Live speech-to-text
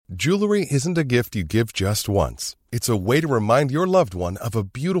Jewelry isn't a gift you give just once. It's a way to remind your loved one of a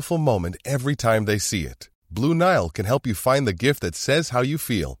beautiful moment every time they see it. Blue Nile can help you find the gift that says how you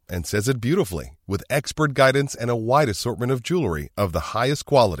feel and says it beautifully, with expert guidance and a wide assortment of jewelry of the highest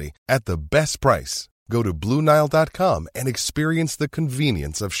quality at the best price. Go to BlueNile.com and experience the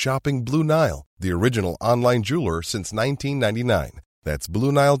convenience of shopping Blue Nile, the original online jeweler since 1999. That's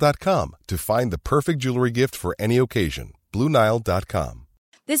BlueNile.com to find the perfect jewelry gift for any occasion. BlueNile.com.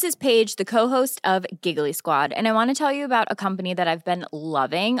 This is Paige, the co-host of Giggly Squad, and I want to tell you about a company that I've been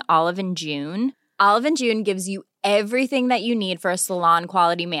loving, Olive & June. Olive & June gives you everything that you need for a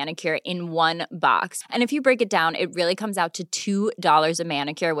salon-quality manicure in one box. And if you break it down, it really comes out to $2 a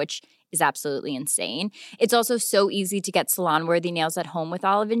manicure, which is absolutely insane. It's also so easy to get salon-worthy nails at home with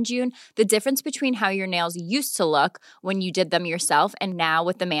Olive & June. The difference between how your nails used to look when you did them yourself and now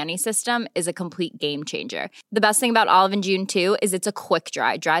with the Mani system is a complete game changer. The best thing about Olive & June, too, is it's a quick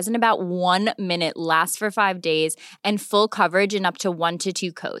dry. Dries in about 1 minute, lasts for 5 days, and full coverage in up to 1 to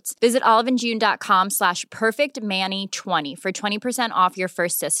 2 coats. Visit oliveandjune.com/perfectmani20 for 20% off your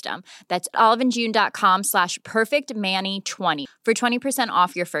first system. That's oliveandjune.com/perfectmani20 for 20%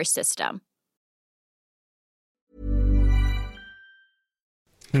 off your first system.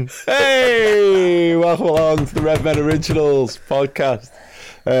 Hey, welcome along to the Redmen Originals podcast,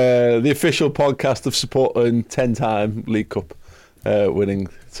 the official podcast of supporting 10-time League Cup winning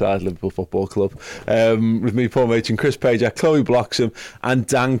side Liverpool Football Club. With me, Paul Machin, Chris Pajak, Chloe Bloxham, and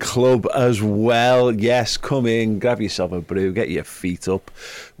Dan Clubb as well. Yes, come in, grab yourself a brew, get your feet up.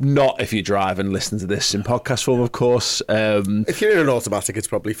 Not if you drive and listen to this in podcast form, of course. If you're in an automatic, it's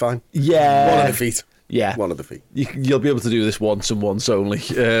probably fine. Yeah. One of the feet. Yeah, one of the feet. You'll be able to do this once and once only,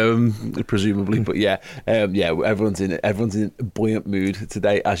 presumably. But yeah, everyone's in a buoyant mood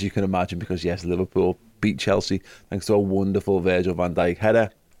today, as you can imagine, because yes, Liverpool beat Chelsea thanks to a wonderful Virgil van Dijk header,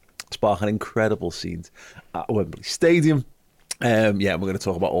 sparking incredible scenes at Wembley Stadium. We're going to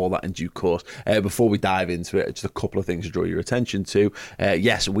talk about all that in due course. Before we dive into it, just a couple of things to draw your attention to.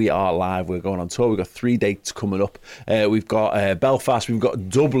 Yes, we are live. We're going on tour. We've got 3 dates coming up. We've got Belfast. We've got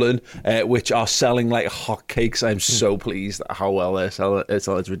Dublin, which are selling like hotcakes. I'm so pleased at how well they're selling. It's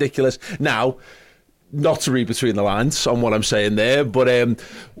ridiculous. Now, not to read between the lines on what I'm saying there, but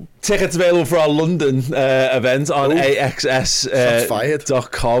tickets available for our London event on AXS.com.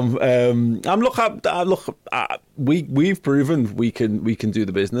 We've proven we can do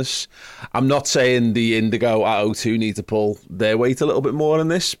the business. I'm not saying the Indigo at O2 need to pull their weight a little bit more on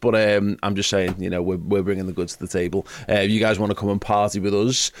this, but I'm just saying, we're bringing the goods to the table. If you guys want to come and party with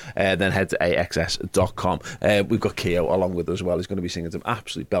us, then head to AXS.com. We've got Keo along with us as well. He's going to be singing some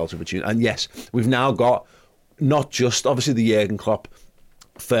absolute belter of a tune. And yes, we've now got not just obviously the Jurgen Klopp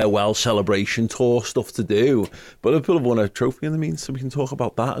farewell celebration tour stuff to do, but Liverpool have won a trophy in the meantime, so we can talk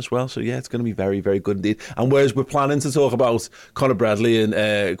about that as well. So yeah, it's going to be very, very good indeed. And whereas we're planning to talk about Conor Bradley and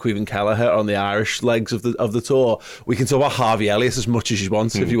Caoimhin Kelleher on the Irish legs of the tour, we can talk about Harvey Elliott as much as you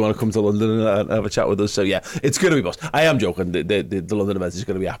want if you want to come to London and have a chat with us. So yeah, it's going to be boss. I am joking. The London event is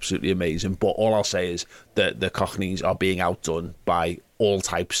going to be absolutely amazing, but all I'll say is that the Cockneys are being outdone by all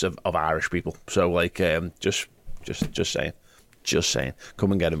types of Irish people. So like, just saying. Just saying,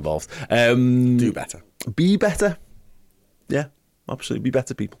 come and get involved. Do better. Be better. Yeah, absolutely. Be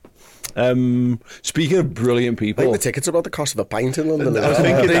better people. Speaking of brilliant people, I think the tickets are about the cost of a pint in London. I was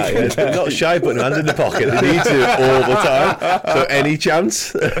thinking that. Yeah. Not shy putting their hands in the pocket. They need to all the time. So any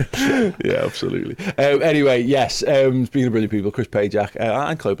chance? Yeah, absolutely. Anyway, yes. Speaking of brilliant people, Chris Pajak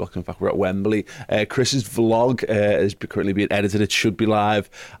and Chloe Block. In fact, we're at Wembley. Chris's vlog is currently being edited. It should be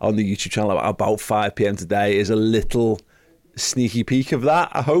live on the YouTube channel about 5 p.m. today. Is a little sneaky peek of that,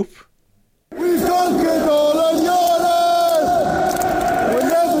 I hope. We've conquered all of Europe. We're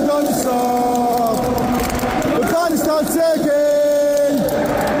never going to stop. The time starts ticking.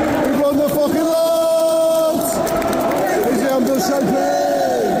 We've won the fucking lot. Is the ambulance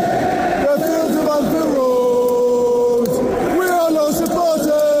champagne? The fields of Anfield Road. We are no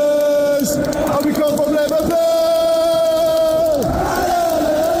supporters, and we come from Liverpool.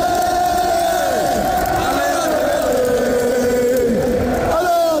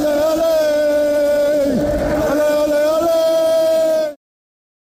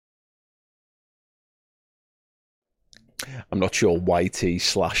 I'm not sure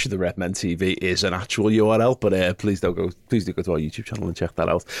YT/the Redmen TV is an actual URL, but please do go to our YouTube channel and check that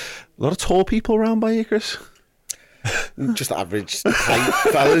out. A lot of tall people around by you, Chris. just average height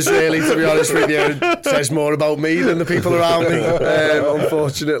fellas, really, to be honest with you. It says more about me than the people around me,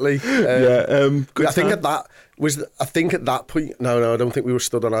 unfortunately. I think at that point, no, I don't think we were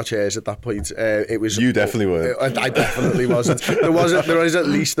stood on our chairs at that point. It was you definitely weren't. I definitely wasn't. There is at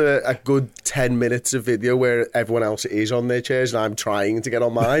least a good 10 minutes of video where everyone else is on their chairs and I'm trying to get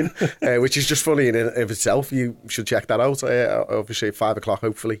on mine, which is just funny in and of itself. You should check that out. Obviously at 5 o'clock,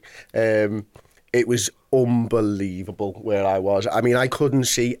 hopefully. It was unbelievable where I was. I mean, I couldn't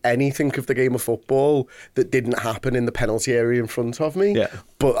see anything of the game of football that didn't happen in the penalty area in front of me. Yeah.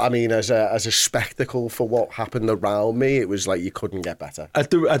 But I mean, as a spectacle for what happened around me, it was like you couldn't get better. I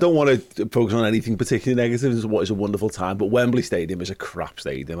don't want to focus on anything particularly negative. It's what is a wonderful time, but Wembley Stadium is a crap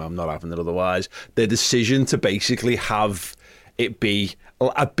stadium. I'm not having it otherwise. The decision to basically have it be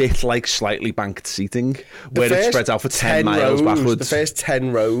a bit like slightly banked seating, where it spreads out for 10 miles backwards. The first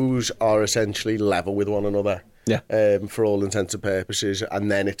 10 rows are essentially level with one another. Yeah. For all intents and purposes,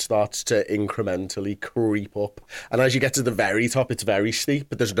 and then it starts to incrementally creep up. And as you get to the very top, it's very steep,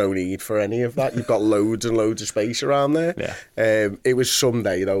 but there's no need for any of that. You've got loads and loads of space around there. Yeah. It was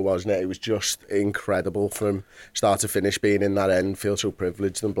someday though, wasn't it? It was just incredible from start to finish being in that end. Feel so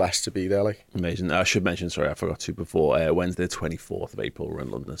privileged and blessed to be there. Like amazing. I should mention, sorry, I forgot to before. Wednesday, 24th of April, we're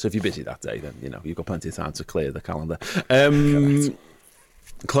in London. So if you're busy that day, then you've got plenty of time to clear the calendar.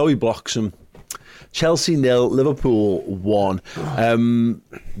 Chloe Bloxham. Chelsea 0, Liverpool 1.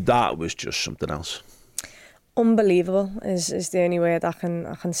 That was just something else. Unbelievable is the only word I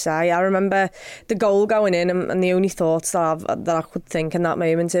can say. I remember the goal going in, and the only thoughts that I could think in that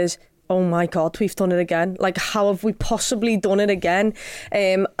moment is, oh my God, we've done it again. Like, how have we possibly done it again?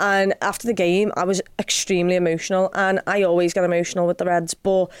 And after the game, I was extremely emotional, and I always get emotional with the Reds,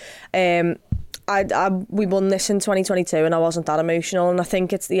 but we won this in 2022 and I wasn't that emotional, and I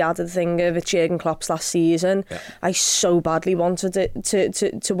think it's the added thing of it's Jurgen Klopp's last season. Yeah. I so badly wanted it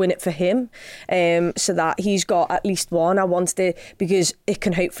to win it for him, so that he's got at least one. I wanted it because it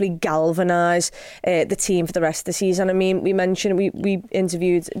can hopefully galvanise the team for the rest of the season. I mean, we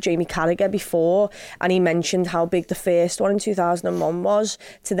interviewed Jamie Carragher before, and he mentioned how big the first one in 2001 was,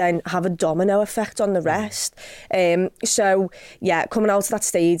 to then have a domino effect on the rest. So yeah, coming out of that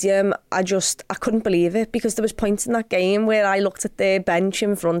stadium, I couldn't believe it, because there was points in that game where I looked at the bench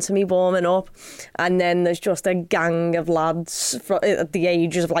in front of me warming up, and then there's just a gang of lads at the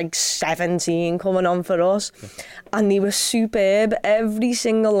ages of like 17 coming on for us, and they were superb. Every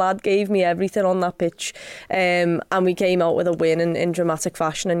single lad gave me everything on that pitch, and we came out with a win in dramatic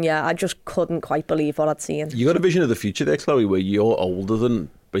fashion. And yeah, I just couldn't quite believe what I'd seen. You got a vision of the future there, Chloe, where you're older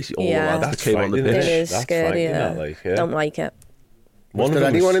than basically all the lads that came on the pitch. It is scary. Don't like it. Was there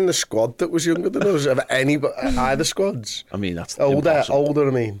anyone in the squad that was younger than us? Either squads? I mean, that's older. Impossible.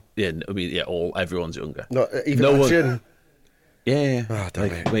 I mean, everyone's younger. Not even no one. One. Yeah. Oh,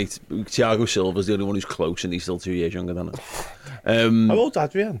 mate, Thiago Silva's the only one who's close, and he's still 2 years younger than us. How old's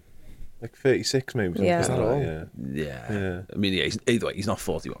Adrian? Like 36, maybe. Yeah. Is that all? Yeah. I mean, either way, he's not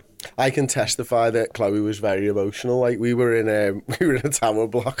 41. I can testify that Chloe was very emotional. Like, we were in a tower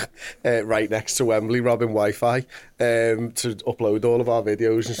block right next to Wembley, robbing Wi-Fi to upload all of our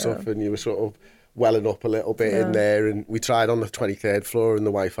videos and stuff, and you were sort of welling up a little bit in there, and we tried on the 23rd floor and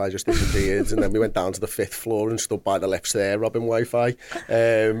the Wi-Fi just disappeared, and then we went down to the 5th floor and stood by the lifts there robbing Wi-Fi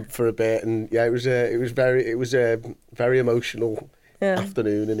for a bit, and yeah, it was a very emotional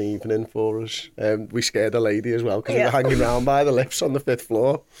afternoon and evening for us. We scared a lady as well, because we were hanging around by the lifts on the 5th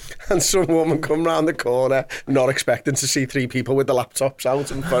floor, and some woman come round the corner not expecting to see 3 people with the laptops out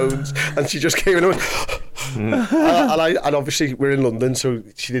and phones, and she just came in and went and obviously we're in London, so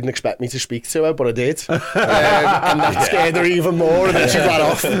she didn't expect me to speak to her, but I did, and that scared her even more, and then she ran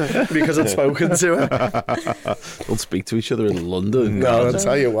off because I'd spoken to her. Don't speak to each other in London. No, I'll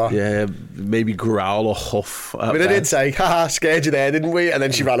tell you what. Yeah, maybe growl or huff. I mean, I did say, haha, scared you there, didn't we? And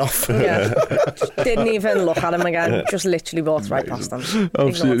then she ran off. Yeah. Didn't even look at him again, just literally walked right past him.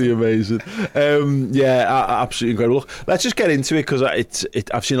 Absolutely amazing. Absolutely incredible. Look, let's just get into it, because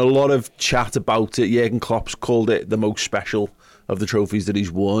I've seen a lot of chat about it. Jurgen Klopp's called it the most special of the trophies that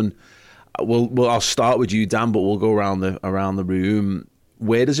he's won. I'll start with you, Dan, but we'll go around the room.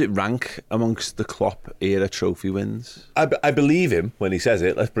 Where does it rank amongst the Klopp era trophy wins? I believe him when he says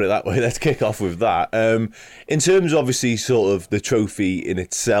it. Let's put it that way. Let's kick off with that. In terms of obviously sort of the trophy in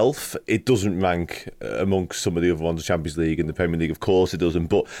itself, it doesn't rank amongst some of the other ones, the Champions League and the Premier League. Of course it doesn't.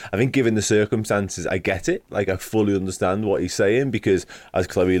 But I think given the circumstances, I get it. Like, I fully understand what he's saying, because as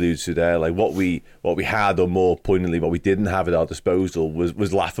Chloe alludes to there, like what we had, or more poignantly, what we didn't have at our disposal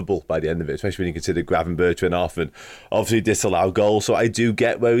was laughable by the end of it, especially when you consider Gravenberch off and obviously disallowed goals. So I do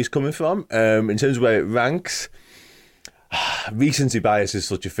get where he's coming from. In terms of where it ranks, Recency bias is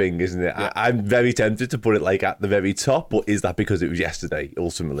such a thing, isn't it? Yeah. I'm very tempted to put it like at the very top, but is that because it was yesterday,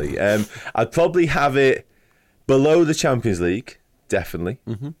 ultimately? I'd probably have it below the Champions League, definitely,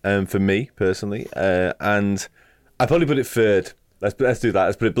 for me, personally. And I'd probably put it third. Let's do that.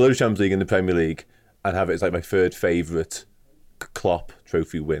 Let's put it below the Champions League in the Premier League and have it as like my third favourite Klopp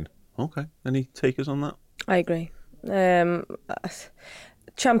trophy win. Okay. Any takers on that? I agree.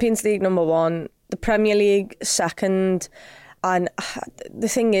 Champions League number 1, the Premier League second, and the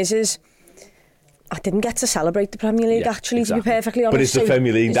thing is I didn't get to celebrate the Premier League, actually, exactly. To be perfectly honest. But it's the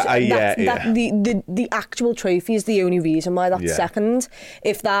Premier League the actual trophy is the only reason why that's second.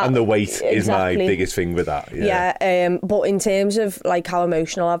 If that and the weight is my biggest thing with that. Yeah. But in terms of like how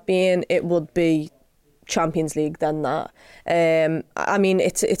emotional I've been, it would be Champions League than that. I mean,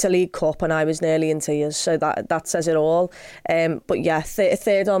 it's a League Cup and I was nearly in tears, so that says it all. But yeah,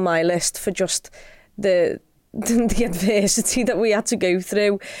 third on my list for just the adversity that we had to go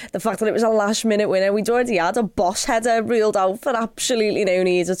through, the fact that it was a last minute winner. We'd already had a boss header ruled out for absolutely no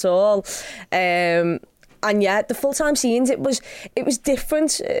need at all. And yeah, the full-time scenes, it was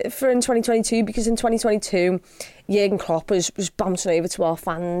different for in 2022, because in 2022 Jurgen Klopp was bouncing over to our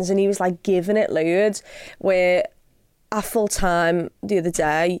fans and he was like giving it loads, where at full-time the other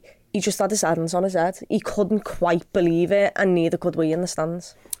day he just had his hands on his head. He couldn't quite believe it, and neither could we in the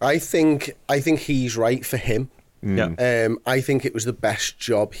stands. I think he's right for him. Yeah. I think it was the best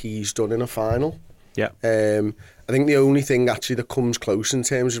job he's done in a final. Yeah. I think the only thing actually that comes close in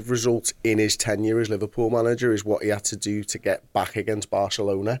terms of results in his tenure as Liverpool manager is what he had to do to get back against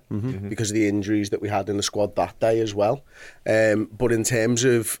Barcelona because of the injuries that we had in the squad that day as well. But in terms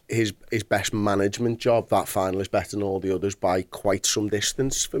of his best management job, that final is better than all the others by quite some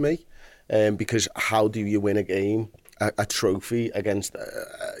distance for me. Because how do you win a game, a trophy against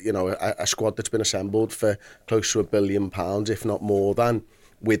a squad that's been assembled for close to £1 billion, if not more than,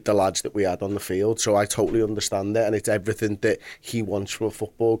 with the lads that we had on the field? So I totally understand it, and it's everything that he wants from a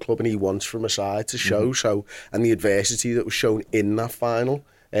football club and he wants from a side to show. So, and the adversity that was shown in that final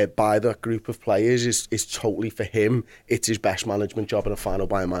by that group of players is totally for him. It's his best management job in a final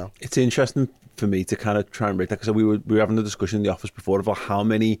by a mile. It's interesting for me to kind of try and break that, because we were having a discussion in the office before about how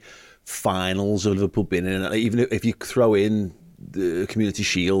many finals have Liverpool been in, and even if you throw in the Community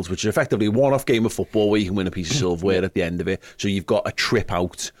Shields, which is effectively a one-off game of football where you can win a piece of silverware at the end of it. So you've got a trip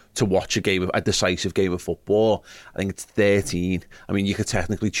out to watch a decisive game of football. I think it's 13. I mean, you could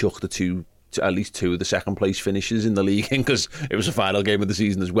technically chuck at least two of the second place finishes in the league in, because it was a final game of the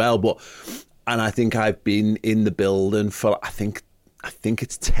season as well. And I think I've been in the building for I think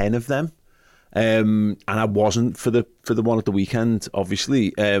it's 10 of them. And I wasn't for the one at the weekend,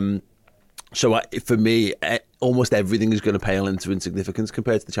 obviously. So for me, almost everything is going to pale into insignificance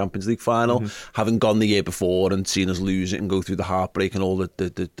compared to the Champions League final. Having gone the year before and seen us lose it and go through the heartbreak and all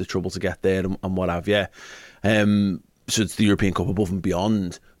the trouble to get there and what have you. So it's the European Cup above and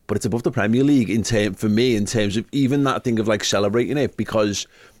beyond, but it's above the Premier League for me in terms of even that thing of like celebrating it, because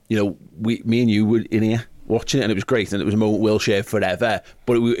me and you were in here watching it and it was great and it was a moment we'll share forever.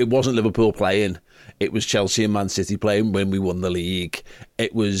 But it wasn't Liverpool playing. It was Chelsea and Man City playing when we won the league.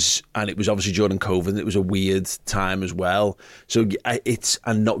 It was obviously during COVID. It was a weird time as well. So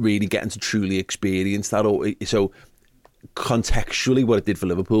and not really getting to truly experience that. So contextually, what it did for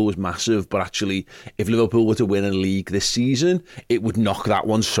Liverpool was massive. But actually, if Liverpool were to win a league this season, it would knock that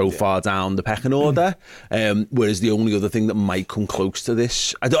one so far down the pecking order. Whereas the only other thing that might come close to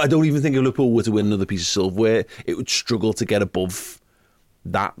this, I don't even think if Liverpool were to win another piece of silverware, it would struggle to get above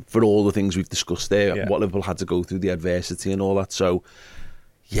that for all the things we've discussed there, what Liverpool had to go through, the adversity and all that. So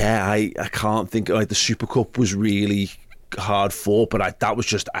yeah, I can't think, like, the Super Cup was really hard fought, but that was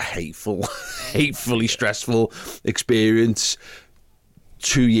just a hatefully stressful experience.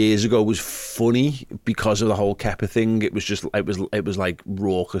 2 years ago was funny because of the whole Kepa thing. It was like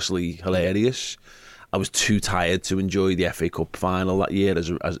raucously hilarious. I was too tired to enjoy the FA Cup final that year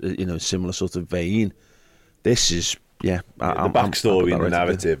as similar sort of vein. This is the backstory and the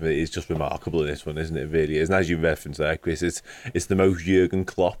narrative is just remarkable in this one, isn't it? It really is. And as you referenced there, Chris, it's the most Jurgen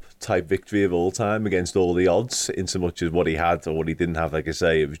Klopp type victory of all time against all the odds, in so much as what he had or what he didn't have. Like I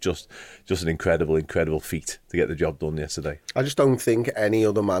say, it was just an incredible feat to get the job done yesterday. I just don't think any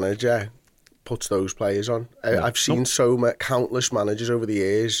other manager puts those players on. I've seen countless managers over the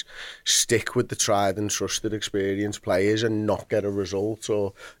years stick with the tried and trusted experienced players and not get a result,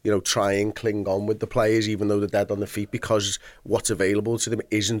 or try and cling on with the players even though they're dead on the feet, because what's available to them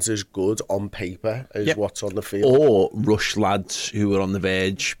isn't as good on paper as what's on the field. Or rush lads who are on the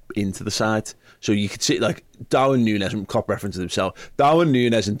verge into the side. So you could see, like, Darwin Núñez, and Klopp referenced himself, Darwin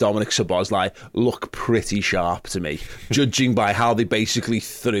Núñez and Dominic Szoboszlai look pretty sharp to me, judging by how they basically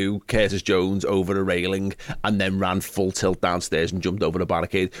threw Curtis Jones over a railing and then ran full tilt downstairs and jumped over the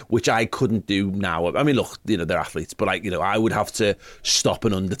barricade, which I couldn't do now. I mean, look, they're athletes, but I would have to stop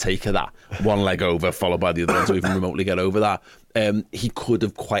an undertaker that one leg over, followed by the other one to even remotely get over that.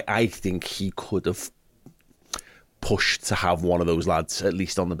 I think he could have pushed to have one of those lads at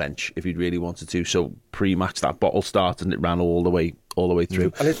least on the bench if he'd really wanted to. So pre-match, that bottle started and it ran all the way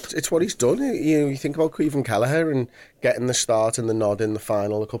through. And it's what he's done. You think about Caoimhin Kelleher and getting the start and the nod in the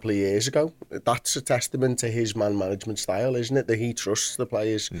final a couple of years ago. That's a testament to his man management style, isn't it? That he trusts the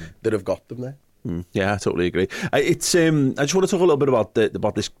players that have got them there. Yeah, I totally agree. I just want to talk a little bit about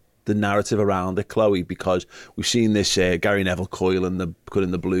the narrative around it, Chloe, because we've seen this Gary Neville coiling the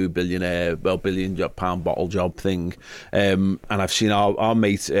blue £1 bottle job thing, and I've seen our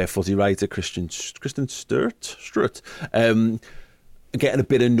mate footy writer Christian Strutt getting a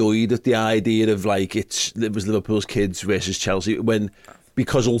bit annoyed at the idea of, like, it was Liverpool's kids versus Chelsea,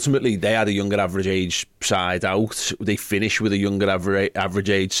 because ultimately they had a younger average age side out. They finish with a younger average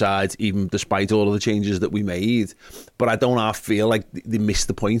age side, even despite all of the changes that we made. But I don't half feel like they missed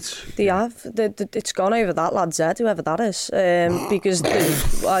the point. They have. It's gone over that lad's head, whoever that is. Because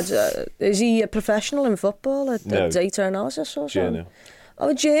is he a professional in football at data analysis or something?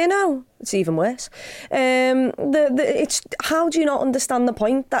 Oh, Gino. It's even worse. It's how do you not understand the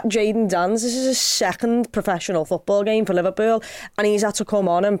point that Jayden Danns, this is his second professional football game for Liverpool, and he's had to come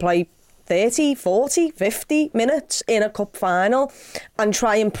on and play 30, 40, 50 minutes in a cup final and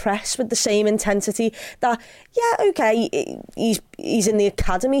try and press with the same intensity that, he's in the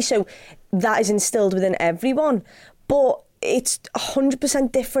academy, so that is instilled within everyone. But it's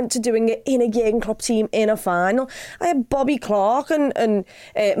 100% different to doing it in a Jurgen Klopp team in a final. I had Bobby Clark and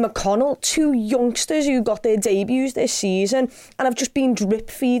McConnell, two youngsters who got their debuts this season and have just been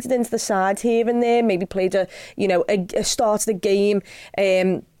drip-feeded into the side here and there, maybe played a start of the game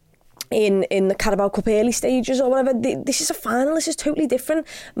in the Carabao Cup early stages or whatever. This is a final. This is totally different.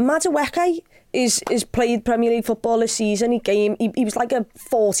 Madueke is played Premier League football this season. He was like a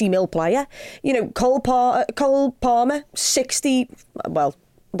 40 mil player. Cole Palmer, 60. Well,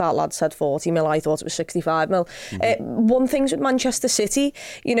 that lad said 40 mil. I thought it was 65 mil. One thing's with Manchester City.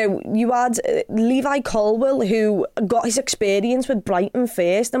 You had Levi Colwill, who got his experience with Brighton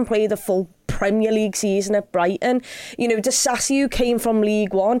first and played a full Premier League season at Brighton. Disasi, who came from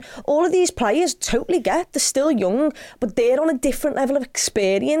League One. All of these players totally they're still young, but they're on a different level of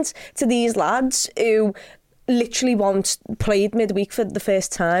experience to these lads who literally once played midweek for the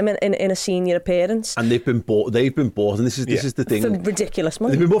first time in a senior appearance. And they've been bought, and this is the thing. For ridiculous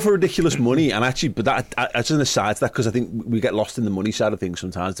money. They've been bought for ridiculous money, and actually, but that's an aside to that, because I think we get lost in the money side of things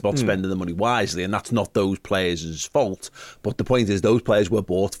sometimes. It's about spending the money wisely, and that's not those players' fault. But the point is, those players were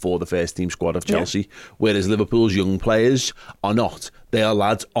bought for the first team squad of Chelsea, whereas Liverpool's young players are not. They are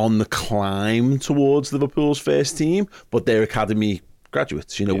lads on the climb towards Liverpool's first team, but they're academy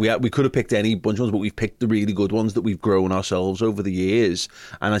graduates. We could have picked any bunch of ones, but we've picked the really good ones that we've grown ourselves over the years.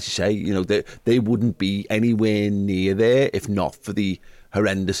 And as you say, they wouldn't be anywhere near there if not for the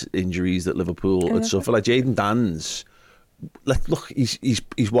horrendous injuries that Liverpool had suffered. Like Jayden Danns, look,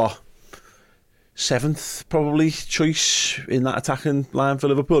 he's what? 7th probably choice in that attacking line for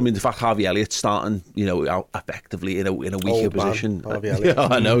Liverpool. I mean, the fact Harvey Elliott's starting, out effectively in a weaker position. Yeah,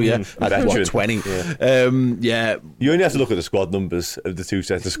 I know. That's what, 20. You only have to look at the squad numbers of the two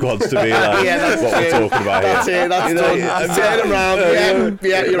sets of squads to be like, what we're talking about here. That's turn around.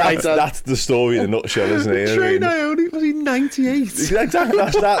 You're right. That's the story in a nutshell, isn't it? Trey Ione, was he 98? Exactly.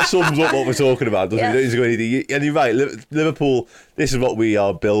 That sums up what we're talking about, doesn't it? You don't need to go anything. And you're right. Liverpool, this is what we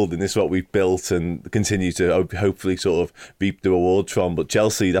are building. This is what we've built and continue to hopefully sort of reap the rewards from. But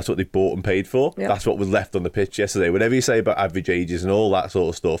Chelsea, that's what they bought and paid for. Yep. That's what was left on the pitch yesterday. Whatever you say about average ages and all that sort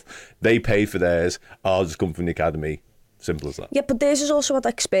of stuff, they paid for theirs. Ours has come from the academy. Simple as that. Yeah, but theirs has also had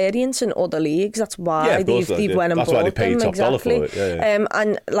experience in other leagues. That's why they've went and bought them. That's why they paid top dollar for it. Yeah.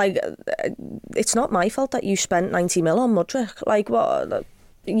 And it's not my fault that you spent 90 mil on Mudryk. Like, what?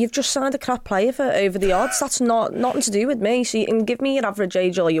 you've just signed a crap player for over the odds. That's nothing to do with me. So you can give me your average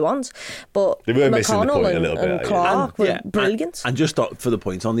age all you want, but They were missing the point McConnell a little bit, and Clark were brilliant. And just for the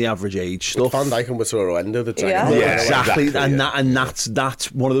point on the average age stuff, Van Dijk and Witoro end of the Yeah. exactly, and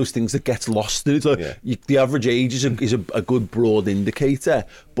that's one of those things that gets lost. It's like, the average age is a good broad indicator,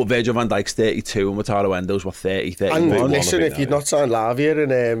 but Virgil van Dijk's 32 and Wataru Endo's 30, 31. And listen, if you'd not signed Lavia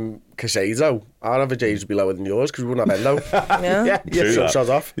and Casado, our average age would be lower than yours because we wouldn't have Endo. True shut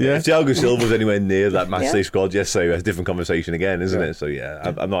off. If Thiago Silva's anywhere near that matchday squad, yes, so it's a different conversation again, isn't it? So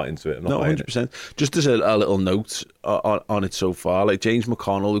I'm not into it. I'm not 100%. Just as a little note on it so far, like James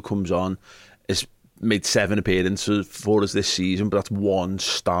McConnell, who comes on, is made 7 appearances for us this season, but that's 1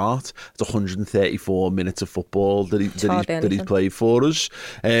 start. It's 134 minutes of football that he's played for us.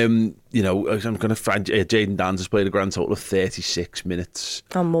 I'm going to find Jayden Danns has played a grand total of 36 minutes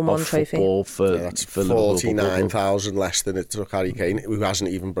and won one trophy. Football for that's for 49,000 less than it took Harry Kane, who hasn't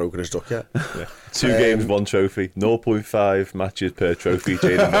even broken his duck yet. 2 games, 1 trophy, 0.5 matches per trophy.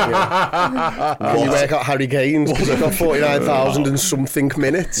 Jayden Danns. You work out Harry Kane's because he's got 49,000 and something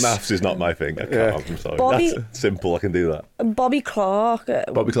minutes. Maths is not my thing. I can't. I'm sorry. That's simple. I can do that. Bobby Clark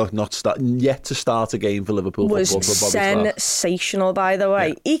not yet to start a game for Liverpool was football for Bobby Clark. Sensational, by the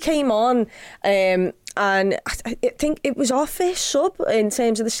way. He came on and I think it was our first sub in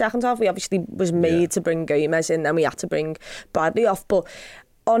terms of the second half. We obviously was made to bring Gomez in, and we had to bring Bradley off, but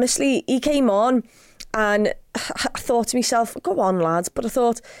honestly he came on and I thought to myself, go on lads, but I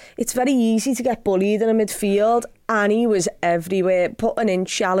thought it's very easy to get bullied in a midfield, and he was everywhere, putting in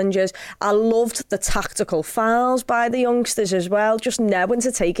challenges. I loved the tactical fouls by the youngsters as well, just knowing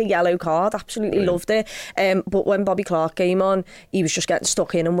to take a yellow card, absolutely loved it. But when Bobby Clark came on, he was just getting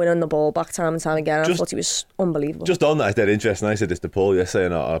stuck in and winning the ball back time and time again. I thought he was unbelievable. Just on that, it's dead interesting. I said this to Paul yesterday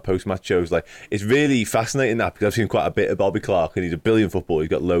in our post-match shows. Like, it's really fascinating that, because I've seen quite a bit of Bobby Clark, and he's a brilliant footballer. He's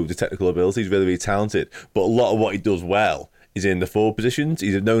got loads of technical ability. He's really, really talented. But a lot of what he does well is in the forward positions.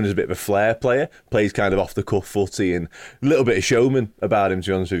 He's known as a bit of a flair player, plays kind of off the cuff footy, and a little bit of showman about him,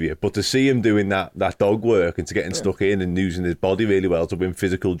 to be honest with you. But to see him doing that dog work and to getting stuck in and using his body really well to win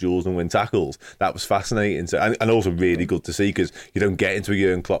physical duels and win tackles, that was fascinating. So, and also really good to see, because you don't get into a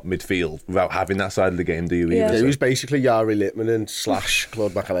Jurgen Klopp midfield without having that side of the game, do you? Yeah. He was basically Yari Littman and /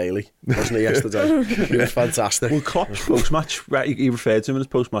 Claude Makelele, wasn't he, yesterday? He was fantastic. Well, Klopp's post-match, he referred to him in his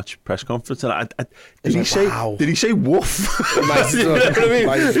post-match press conference, and did he say woof? You know what I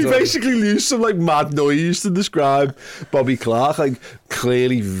mean? He basically used some mad noise to describe Bobby Clark.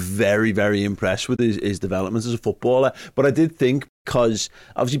 Clearly very, very impressed with his development as a footballer. But I did think, because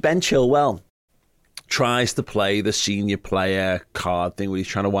obviously Ben Chilwell tries to play the senior player card thing where he's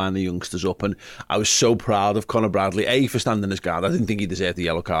trying to wind the youngsters up, and I was so proud of Conor Bradley for standing his guard. I didn't think he deserved the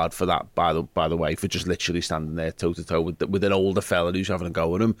yellow card for that, by the way, for just literally standing there toe to toe with an older fella who's having a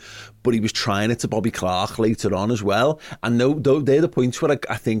go at him. But he was trying it to Bobby Clark later on as well, and they're the points where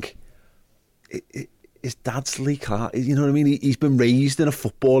I think his dad's Lee Clark. You know what I mean? He's been raised in a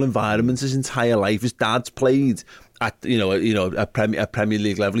football environment his entire life. His dad's played at a Premier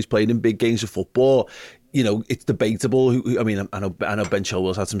League level. He's played in big games of football. It's debatable. I know Ben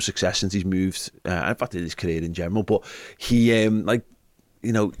Chilwell's had some success since he's moved. In fact, in his career in general. But he, what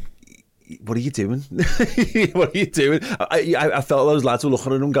are you doing? What are you doing? I felt those lads were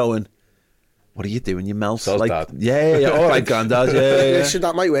looking at him going, what are you doing, you melt? Dad. Yeah, all right, granddad. Yeah. Listen,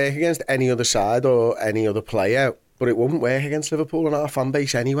 that might work against any other side or any other player, but it wouldn't work against Liverpool and our fan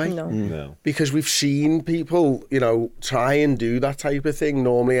base anyway. No. Because we've seen people, try and do that type of thing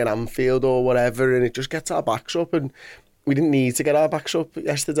normally in Anfield or whatever, and it just gets our backs up, and we didn't need to get our backs up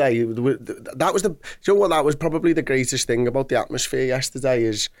yesterday. That was that was probably the greatest thing about the atmosphere yesterday,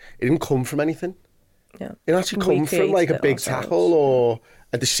 is it didn't come from anything. Yeah. It actually come from a big tackle or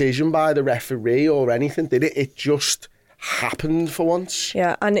a decision by the referee or anything, did it? It just happened for once.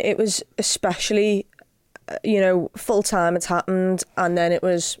 Yeah, and it was especially, full time it's happened, and then it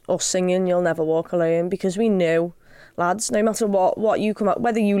was us singing "You'll Never Walk Alone," because we knew, lads, no matter what you come up,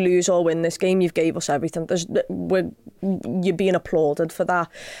 whether you lose or win this game, you've gave us everything. You're being applauded for that.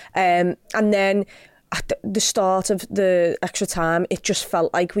 And then at the start of the extra time, it just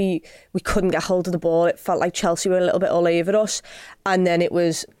felt like we couldn't get hold of the ball. It felt like Chelsea were a little bit all over us. And then it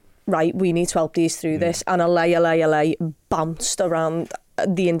was, right, we need to help these through this. And LA bounced around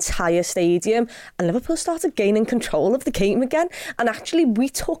the entire stadium, and Liverpool started gaining control of the game again. And actually, we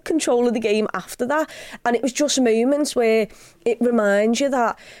took control of the game after that. And it was just moments where it reminds you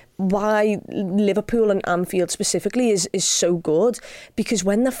that why Liverpool and Anfield specifically is so good, because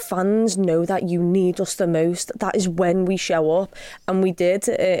when the fans know that you need us the most, that is when we show up, and we did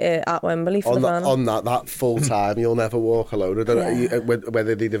at Wembley for the final. On that full time, You'll Never Walk Alone. I don't know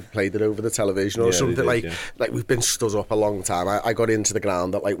whether they'd have played it over the television or something. Like we've been stood up a long time. I got into the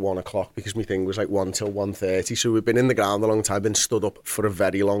ground at like 1 o'clock because my thing was like 1 till 1:30. So we've been in the ground a long time, been stood up for a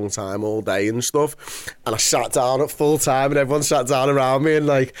very long time all day and stuff. And I sat down at full time, and everyone sat down around me, and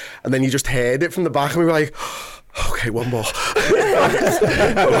then you just heard it from the back, and we were like, okay, one more.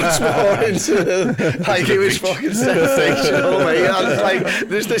 Once more into like, it was fucking sensational, mate. And like,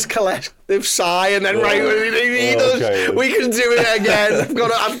 there's this collective sigh, and then we can do it again.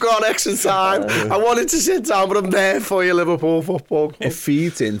 I've got extra time. I wanted to sit down, but I'm there for you, Liverpool Football Club. It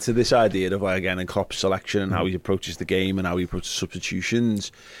feeds into this idea of, like, again, in Klopp's selection and how he approaches the game and how he approaches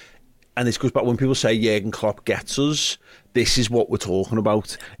substitutions. And this goes back when people say Jurgen Klopp gets us. This is what we're talking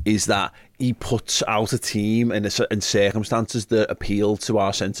about, is that he puts out a team in circumstances that appeal to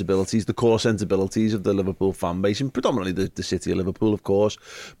our sensibilities, the core sensibilities of the Liverpool fan base, and predominantly the city of Liverpool, of course.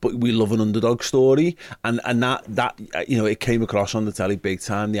 But we love an underdog story, and that you know, it came across on the telly big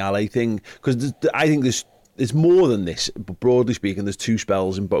time, the LA thing, because I think there's more than this, but broadly speaking, there's two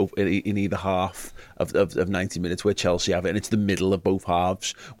spells in either half of 90 minutes where Chelsea have it, and it's the middle of both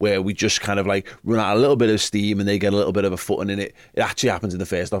halves where we just kind of like run out a little bit of steam and they get a little bit of a footing in it. It actually happens in the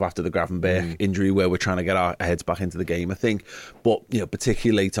first half after the Gravenberch injury, where we're trying to get our heads back into the game, I think. But, you know,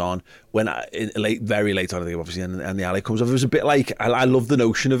 particularly late on, very late on, I think, obviously, and the alley comes off, it was a bit like, I love the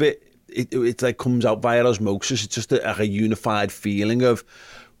notion of it. It like comes out via osmosis. It's just a unified feeling of,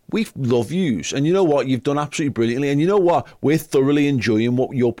 we love yous, and you know what, you've done absolutely brilliantly, and you know what, we're thoroughly enjoying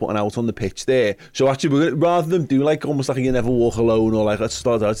what you're putting out on the pitch there. So actually, rather than do like almost like a You Never Walk Alone, or like let's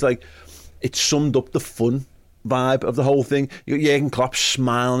start out, it's like it summed up the fun vibe of the whole thing. You got Jurgen Klopp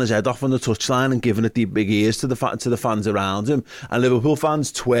smiling his head off on the touchline and giving it the big ears to the fans around him, and Liverpool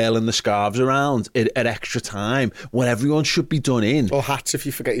fans twirling the scarves around at extra time when everyone should be done in. Or hats if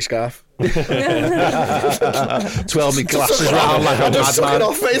you forget your scarf. 12 me glasses round like a madman.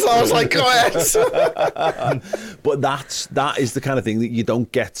 Off, mate. I was like, go ahead. But that is the kind of thing that you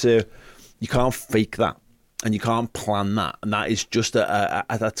don't get to. You can't fake that, and you can't plan that, and that is just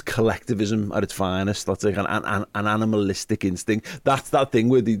that's collectivism at its finest. That's like an animalistic instinct. That's that thing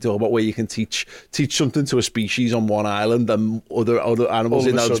where you talk about where you can teach something to a species on one island and other animals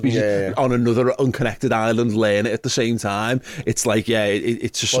in that species on another unconnected island learn it at the same time. It's like,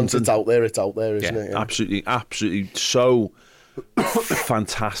 it's just once something. It's out there, isn't it? Yeah. Absolutely so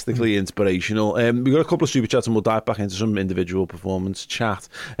fantastically inspirational. We've got a couple of super chats and we'll dive back into some individual performance chat.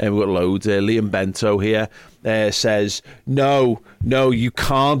 We've got loads. Liam Bento here says, no, you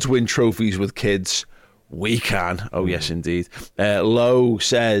can't win trophies with kids. We can. Oh, yes, indeed. Lowe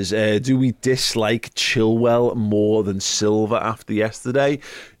says, do we dislike Chilwell more than Silva after yesterday?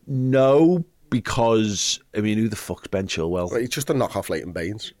 No, because, I mean, who the fuck's Ben Chilwell? Well, he's just a knock-off Leighton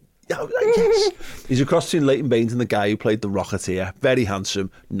Baines. Yes. He's a cross between Leighton Baines and the guy who played the Rocketeer. Very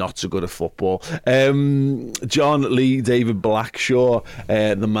handsome, not so good at football. John Lee David Blackshaw,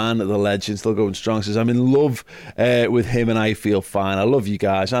 the man, the legend, still going strong, says, I'm in love with him and I feel fine. I love you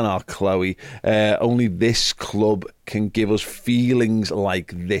guys and our Chloe. Only this club can give us feelings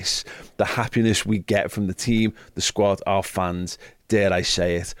like this. The happiness we get from the team, the squad, our fans. Dare I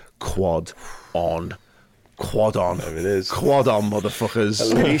say it, quad on. Quad on. There it is. Quad on, motherfuckers.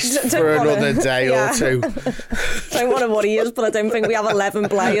 At least for another day or two. Don't want to worry us, but I don't think we have 11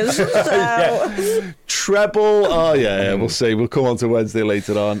 players. So. Yeah. Treble. Oh, yeah, we'll see. We'll come on to Wednesday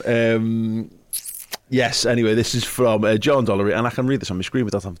later on. Yes, anyway, this is from John Dollery, and I can read this on my screen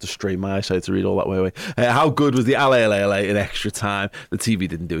without having to strain my eyesight to read all that way away. How good was the LA in extra time? The TV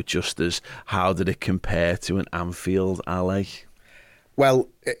didn't do it justice. How did it compare to an Anfield LA? Well,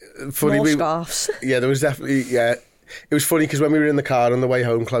 funny. More scarves. Yeah, there was definitely, It was funny because when we were in the car on the way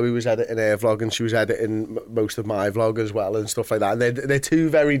home, Chloe was editing her vlog and she was editing most of my vlog as well and stuff like that. And they're two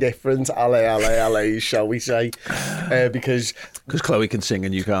very different LAs, shall we say. Because Chloe can sing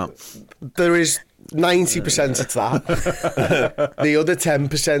and you can't. There is 90% it's that. The other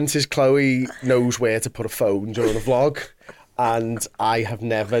 10% is Chloe knows where to put a phone during a vlog. And I have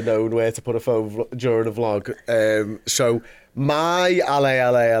never known where to put a phone during a vlog. So my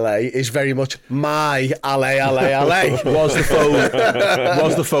LA is very much my LA. Was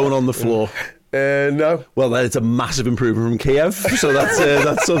the phone on the floor? No. Well, it's a massive improvement from Kiev, so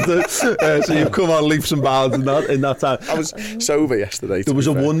that's something. So you've come on leaps and bounds in that time. I was sober yesterday. There was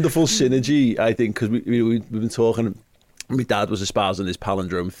a wonderful synergy, I think, because we've been talking My dad was espousing this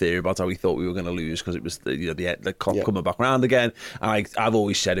palindrome theory about how he thought we were going to lose because it was the Klopp coming back around again. And I've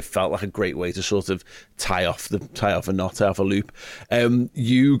always said it felt like a great way to sort of tie off a loop.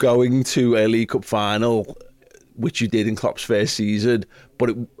 You going to a League Cup final, which you did in Klopp's first season,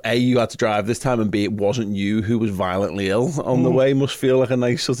 but you had to drive this time, and B, it wasn't you who was violently ill on the way, must feel like a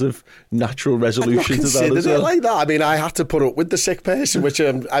nice sort of natural resolution to that as well. It like that. I mean, I had to put up with the sick person, which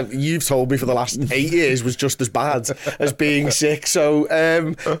you've told me for the last 8 years was just as bad as being sick. So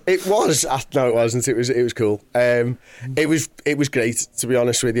it was. No, it wasn't. It was cool. It was great, to be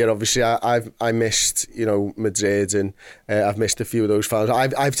honest with you. Obviously, I missed Madrid, and I've missed a few of those finals.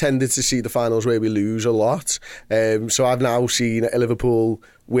 I've tended to see the finals where we lose a lot. So I've now seen Liverpool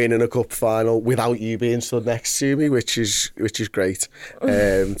winning a cup final without you being stood next to me, which is great,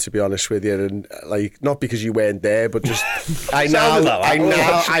 to be honest with you. And not because you weren't there, but just I now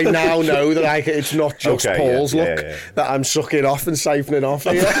know that it's not just Paul's luck that I'm sucking off and siphoning off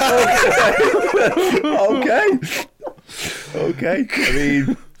here. Okay. I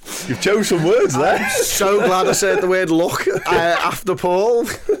mean, you've chose some words there. I'm so glad I said the word luck after Paul.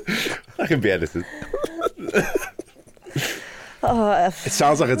 That can be edited. It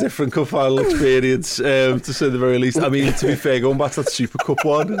sounds like a different cup final experience, to say the very least. I mean, to be fair, going back to that Super Cup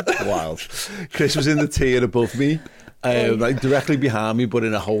one, wild. Chris was in the tier above me, directly behind me, but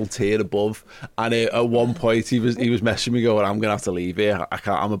in a whole tier above. And at one point, he was messaging me, going, "I'm going to have to leave here. I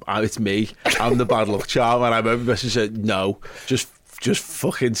can't. It's me. I'm the bad luck charm." And I remember messaging said, "No, just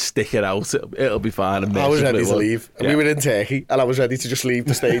fucking stick it out. It'll be fine." And I was ready to leave. Yeah. We were in Turkey, and I was ready to just leave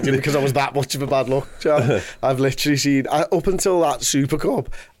the stadium because I was that much of a bad luck charm. I've literally seen, up until that Super Cup,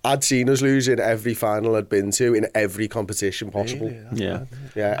 I'd seen us lose in every final I'd been to in every competition possible. Really?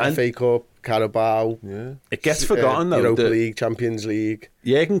 Yeah. FA Cup, Carabao. Yeah. It gets forgotten though. Europa League, Champions League.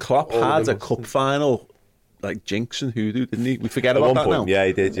 Jurgen Klopp had a cup final like jinx and hoodoo, didn't he? We forget about that now. Yeah,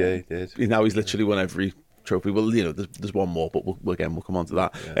 he did. Now he's literally won every trophy. Well, there's one more, but we'll come on to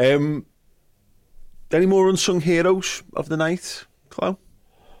that. Yeah. Any more unsung heroes of the night, Chloe?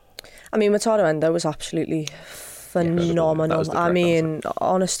 I mean, Endo was absolutely phenomenal. I mean,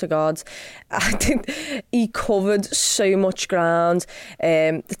 honest to God, I think he covered so much ground.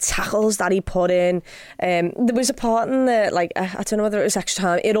 The tackles that he put in, there was a part in there, I don't know whether it was extra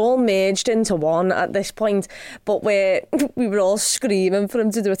time, it all merged into one at this point, but where we were all screaming for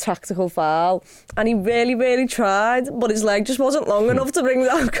him to do a tactical foul, and he really, really tried, but his leg just wasn't long enough to bring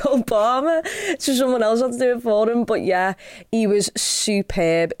down Cole Palmer, so someone else had to do it for him. But yeah, he was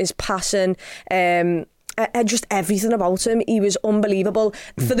superb. His passing, just everything about him, he was unbelievable.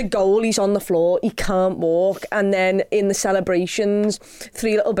 For the goal, he's on the floor, he can't walk, and then in the celebrations,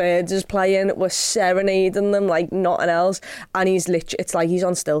 Three Little Birds is playing, we're serenading them like nothing else, and he's literally, it's like he's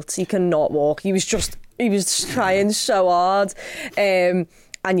on stilts, he cannot walk. He was trying so hard.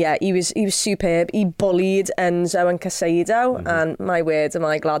 And yeah, he was superb. He bullied Enzo and Caicedo, and my word, am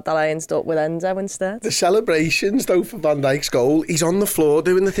I glad that I ended up with Enzo instead. The celebrations, though, for Van Dijk's goal, he's on the floor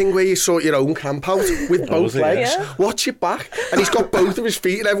doing the thing where you sort your own camp out with both legs. Yeah. Watch it back, and he's got both of his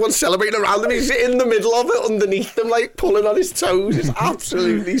feet, and everyone's celebrating around him. He's in the middle of it, underneath them, like pulling on his toes. It's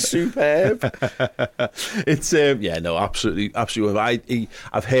absolutely superb. It's absolutely.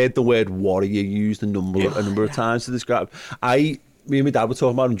 I've heard the word warrior used a number of times to describe. Me and my dad were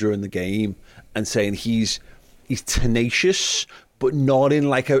talking about him during the game and saying he's tenacious, but not in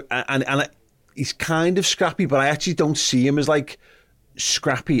like he's kind of scrappy, but I actually don't see him as like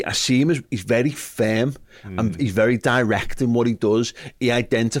scrappy. I see him as he's very firm and he's very direct in what he does. He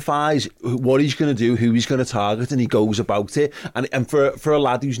identifies what he's going to do, who he's going to target, and he goes about it. And for a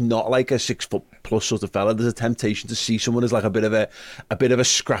lad who's not like a 6 foot plus sort of fella, there's a temptation to see someone as like a bit of a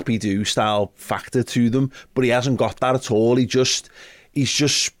scrappy do style factor to them, but he hasn't got that at all. He's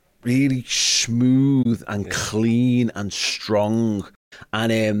just really smooth and clean and strong,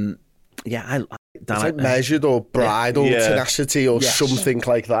 and it's like measured or bridled tenacity or something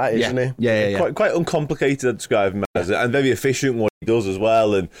like that, isn't it? Yeah. Quite uncomplicated, I'd describe him as, and very efficient what he does as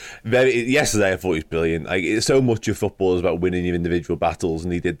well. And yesterday I thought he was brilliant. Like, it's so much of football is about winning your individual battles,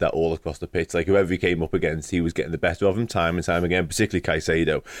 and he did that all across the pitch. Like, whoever he came up against, he was getting the better of him time and time again, particularly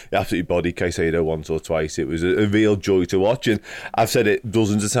Caicedo. He absolutely bodied Caicedo once or twice. It was a real joy to watch, and I've said it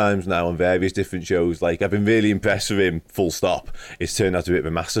dozens of times now on various different shows. Like, I've been really impressed with him, full stop. It's turned out a bit of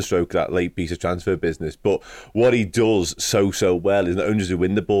a masterstroke, that late piece of transfer business, but what he does so well is not only does he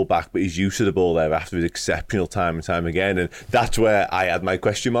win the ball back, but his use of the ball thereafter is exceptional time and time again, and that's where I had my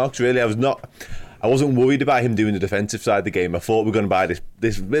question marks, really. I wasn't worried about him doing the defensive side of the game. I thought we were going to buy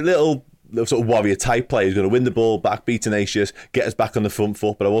this little sort of warrior type player who's going to win the ball back, be tenacious, get us back on the front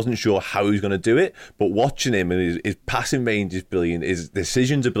foot, but I wasn't sure how he was going to do it. But watching him, and his passing range is brilliant, his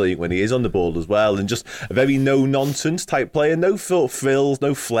decisions are brilliant when he is on the ball as well, and just a very no-nonsense type player, no frills,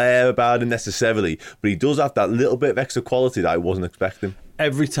 no flair about him necessarily, but he does have that little bit of extra quality that I wasn't expecting.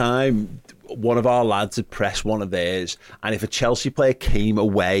 Every time one of our lads had pressed one of theirs, and if a Chelsea player came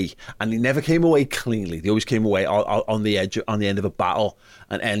away, and he never came away cleanly, they always came away on the edge, on the end of a battle,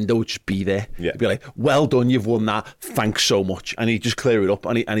 and Endo would just be there. He'd be like, well done, you've won that, thanks so much, and he'd just clear it up,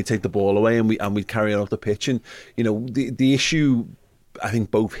 and he'd take the ball away, and we'd carry on up the pitch. And you know, the issue I think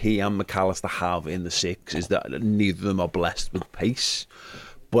both he and McAllister have in the six is that neither of them are blessed with pace.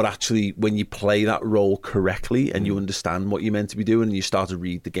 But actually, when you play that role correctly and you understand what you're meant to be doing and you start to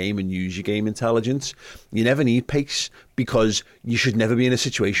read the game and use your game intelligence, you never need pace, because you should never be in a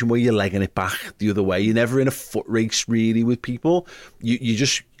situation where you're legging it back the other way. You're never in a foot race really with people. You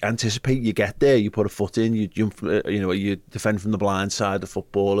just anticipate, you get there, you put a foot in, you jump, you defend from the blind side, the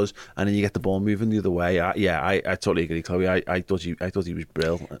footballers, and then you get the ball moving the other way. I totally agree, Chloe. I thought he was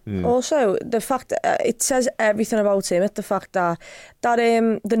brilliant. Also, the fact that it says everything about him, the fact that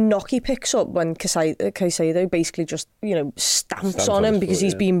the knock he picks up when Caicedo basically just stamps on him because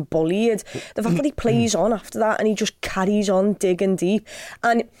he's been bullied. The fact that he plays on after that and he just carries on digging deep.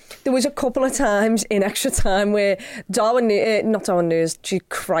 And there was a couple of times in extra time where Darwin Núñez,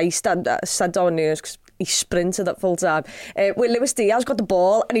 Christ, I said Darwin Núñez because he sprinted at full time. Where Luis Diaz got the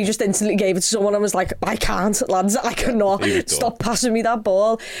ball and he just instantly gave it to someone and was like, I can't, lads, I cannot stop passing me that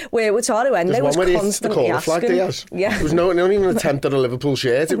ball. Where Wataru Endo was constantly asking. Diaz. Yeah. There was not even an attempt at a Liverpool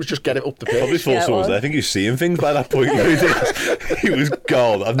shirt, it was just get it up the pitch. Probably thought someone was there. I think he was seeing things by that point. He was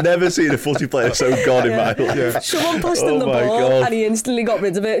gone. I've never seen a footy player so gone in my life. Yeah. Someone passed him the ball and he instantly got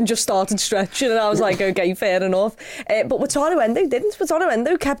rid of it and just started stretching, and I was like, okay, fair enough. But Wataru Endo didn't. Wataru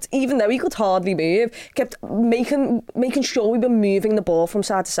Endo kept, even though he could hardly move, kept making sure we were moving the ball from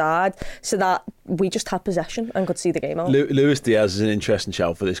side to side so that we just had possession and could see the game out. Luis Diaz is an interesting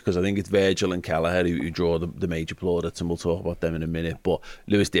shout for this, because I think it's Virgil and Kelleher who draw the major plaudits, and we'll talk about them in a minute. But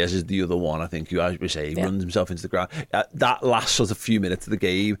Luis Diaz is the other one, I think, who, as we say, runs himself into the ground. That last sort of few minutes of the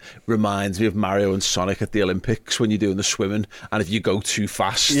game reminds me of Mario and Sonic at the Olympics when you're doing the swimming, and if you go too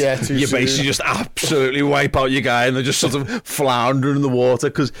fast, you basically just absolutely wipe out your guy and they're just sort of floundering in the water,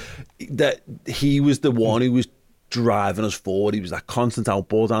 because he was the one who was driving us forward. He was that constant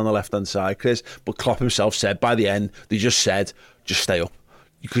outball down the left hand side, Chris. But Klopp himself said by the end, they just said, just stay up,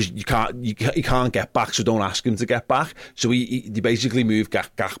 because you can't get back, so don't ask him to get back. So he basically moved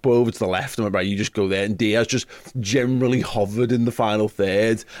Gakpo over to the left, and right, you just go there, and Diaz just generally hovered in the final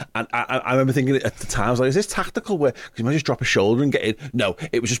third. And I remember thinking at the time, I was like, is this tactical, where he might just drop a shoulder and get in? No,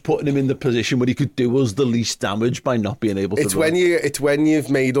 it was just putting him in the position where he could do us the least damage by not being able to run. It's when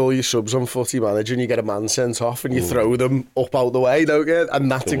you've made all your subs on Footy Manager and you get a man sent off and you throw them up out the way, don't you?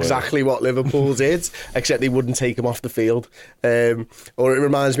 And that's exactly what Liverpool did, except they wouldn't take him off the field. Or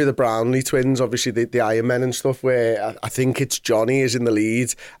it reminds me of the Brownlee twins, obviously the Iron Men and stuff, where I think it's Johnny is in the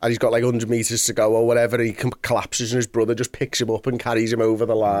lead and he's got like 100 metres to go or whatever, and he collapses and his brother just picks him up and carries him over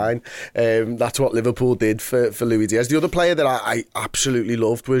the line. That's what Liverpool did for Luis Diaz. The other player that I absolutely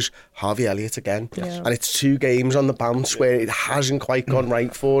loved was Harvey Elliott again. And it's 2 games on the bounce where it hasn't quite gone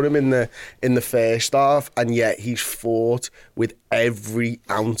right for him in the first half, and yet he's fought with every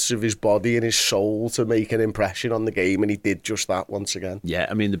ounce of his body and his soul to make an impression on the game, and he did just that once again. Yeah,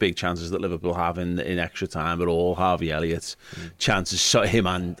 I mean, the big chances that Liverpool have in extra time are all Harvey Elliott's chances. So him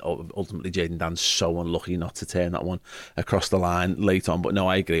and ultimately Jayden Dan's so unlucky not to turn that one across the line late on. But no,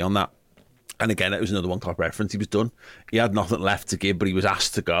 I agree on that. And again, it was another one Klopp reference. He was done. He had nothing left to give, but he was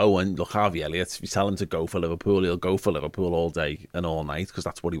asked to go. And look, Harvey Elliott, if you tell him to go for Liverpool, he'll go for Liverpool all day and all night, because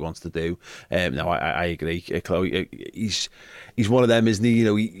that's what he wants to do. No, I agree, Chloe. He's one of them, isn't he?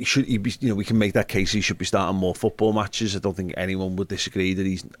 He should. We can make that case. He should be starting more football matches. I don't think anyone would disagree that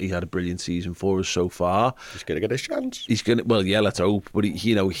he's had a brilliant season for us so far. He's going to get his chance. He's going to. Well, yeah, let's hope. But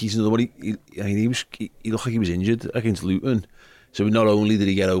he's another one. He looked like he was injured against Luton. So not only did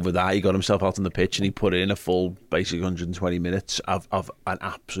he get over that, he got himself out on the pitch and he put in a full, basically 120 minutes of an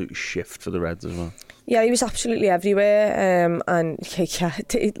absolute shift for the Reds as well. Yeah, he was absolutely everywhere. And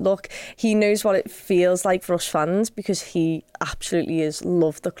look, he knows what it feels like for us fans, because he absolutely has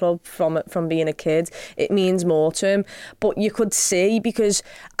loved the club from being a kid. It means more to him. But you could see, because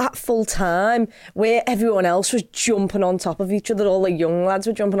at full time, where everyone else was jumping on top of each other, all the young lads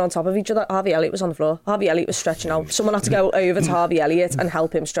were jumping on top of each other, Harvey Elliott was on the floor. Harvey Elliott was stretching out. Someone had to go over to Harvey Elliott and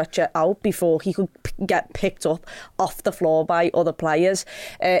help him stretch it out before he could get picked up off the floor by other players.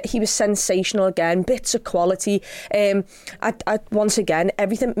 He was sensational again. bits of quality. Once again,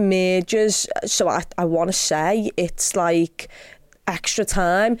 everything merges. So I want to say it's like extra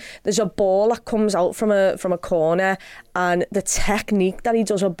time. There's a ball that comes out from a corner, and the technique that he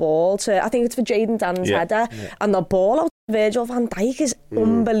does a ball to, I think it's for Jayden Dan's header, and the ball out to Virgil van Dijk is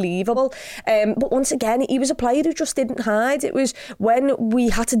unbelievable. But once again, he was a player who just didn't hide. It was when we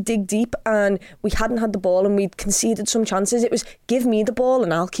had to dig deep and we hadn't had the ball and we'd conceded some chances, it was give me the ball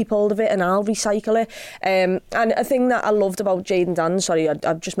and I'll keep hold of it and I'll recycle it. And a thing that I loved about Jayden Dan, sorry,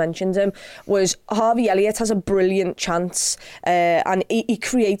 I've just mentioned him, was Harvey Elliott has a brilliant chance, and he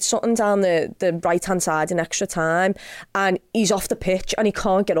creates something down the right hand side in extra time, and he's off the pitch and he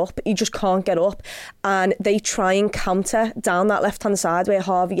can't get up. He just can't get up, and they try and counter down that left hand side where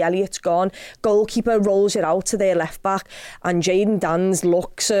Harvey Elliott's gone. Goalkeeper rolls it out to their left back, and Jayden Danns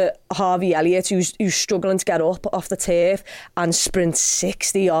looks at Harvey Elliott, who's struggling to get up off the turf, and sprints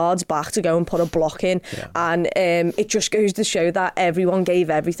 60 yards back to go and put a block in. And it just goes to show that everyone gave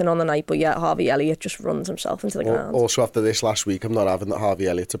everything on the night, but yet Harvey Elliott just runs himself into the ground. Also, after this last week, I'm not having that Harvey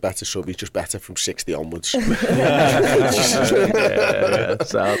Elliott's a better sub. He's just better from 60 onwards.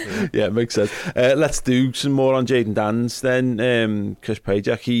 Yeah, makes sense. Let's do some more on Jayden Danns then. Chris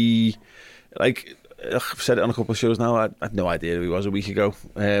Pajak, he, like, I've said it on a couple of shows now, I had no idea who he was a week ago,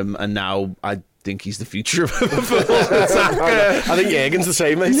 and now I think he's the future of Liverpool. I think Jürgen's the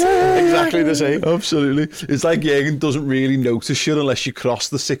same, mate. Yeah. Exactly the same. Absolutely. It's like Jürgen doesn't really notice you unless you cross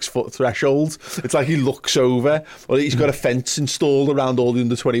the 6 foot threshold. It's like he looks over, or he's got a fence installed around all the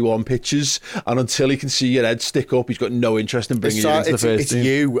under 21 pitches, and until he can see your head stick up, he's got no interest in bringing you into the first team. It's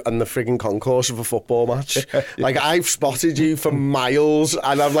you and the frigging concourse of a football match. Like, I've spotted you for miles,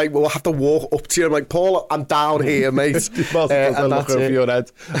 and I'm like, well, I have to walk up to you. I'm like, Paul, I'm down here, mate. And look over your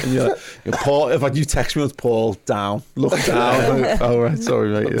head, and you're like, Paul, if you text me with Paul, down, look down. Oh, right, sorry,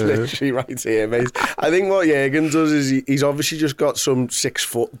 mate. Literally right here, mate. I think what Jürgen does is he's obviously just got some 6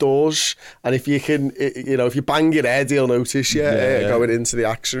 foot doors, and if you can, if you bang your head, he'll notice you going into the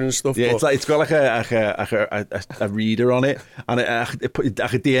action and stuff. Yeah, it's got like a reader on it, and it put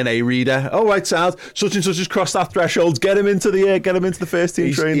like a DNA reader. Oh, right, sound. Such and such has crossed that threshold. Get him into the first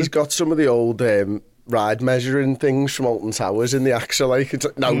team training. He's got some of the old ride measuring things from Alton Towers in the AXA, like,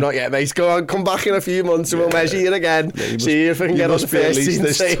 no, not yet, mate, go on, come back in a few months and we'll measure you again, see if we can get us first team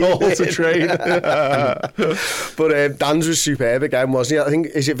this tall to train. But Dan's was superb again, wasn't he? I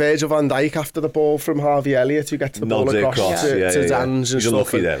think, is it Virgil van Dijk after the ball from Harvey Elliott who gets the ball across to Dan's and he's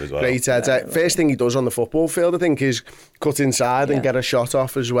stuff, lucky there as well. Great header. First thing he does on the football field, I think, is cut inside and get a shot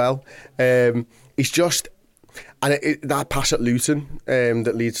off as well. He's just, and that pass at Luton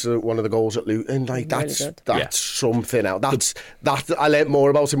that leads to one of the goals at Luton, like, that's something else. That I learnt more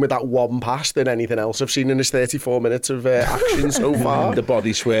about him with that one pass than anything else I've seen in his 34 minutes of action so far. The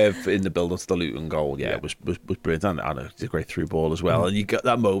body swerve in the build-up to the Luton goal, was brilliant, and it's a great through ball as well. And you got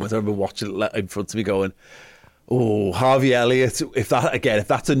that moment, I remember watching it in front of me going, oh, Harvey Elliott, if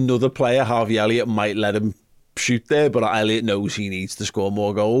that's another player, Harvey Elliott might let him shoot there, but Elliott knows he needs to score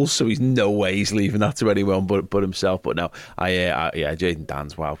more goals, so he's no way he's leaving that to anyone but himself. But no, Jayden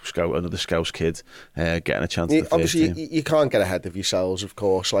Danns, wow, another Scouse kid getting a chance. Obviously, you can't get ahead of yourselves, of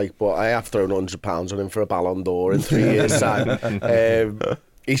course, like, but I have thrown £100 on him for a Ballon d'Or in 3 years' time.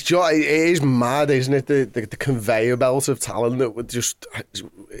 It is mad, isn't it? The conveyor belt of talent that would just,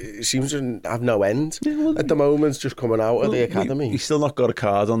 it seems to have no end at the moment, just coming out of the academy. He's still not got a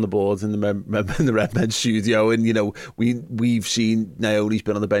card on the board in the Redmen studio, and we've seen Naoli's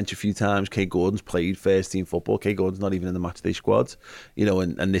been on the bench a few times. Kay Gordon's played first team football. Kay Gordon's not even in the matchday squad,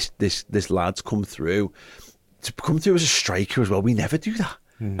 and this lad's come through as a striker as well. We never do that.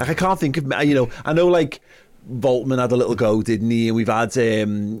 Like, I can't think of, I know, like, Voltman had a little go, didn't he? And we've had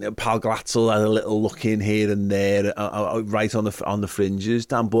Paul Glatzel had a little look in here and there, right on the fringes,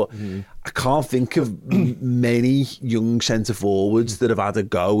 Dan. But I can't think of many young centre forwards that have had a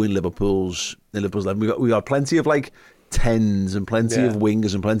go in Liverpool's level. We've had plenty of like 10s and plenty of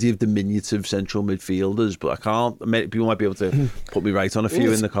wingers and plenty of diminutive central midfielders, but I can't. People might be able to put me right on a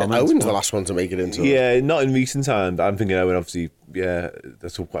few in the comments. Owen's the last one to make it into. Yeah, not in recent times. I'm thinking Owen, obviously. Yeah,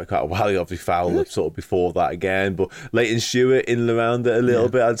 that's quite a while. He obviously fouled sort of before that again, but Leighton Stewart in and around it a little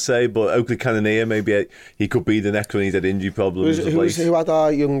bit, I'd say. But Oakley Cannonier, maybe he could be the next one. He's had injury problems. Who had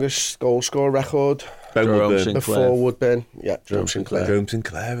our youngest goal scorer record? Jerome Sinclair. Before Woodburn, Jerome Sinclair. Jerome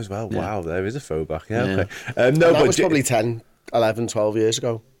Sinclair as well. Wow, there is a throwback. Yeah. Okay. That was probably 10. 11, 12 years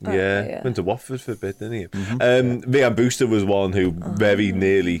ago. Yeah, went to Watford for a bit, didn't he? Ryan Brewster was one who very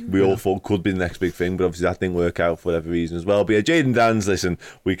nearly we all thought could be the next big thing, but obviously that didn't work out for whatever reason as well. But yeah, Jayden Danns, listen,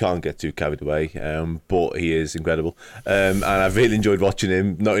 we can't get too carried away, but he is incredible, and I've really enjoyed watching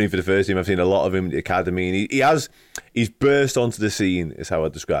him. Not only for the first team, I've seen a lot of him at the academy, and he's burst onto the scene, is how I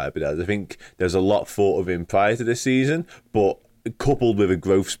describe it as. I think there's a lot thought of him prior to this season, but coupled with a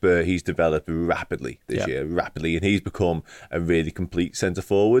growth spur, he's developed rapidly this year, and he's become a really complete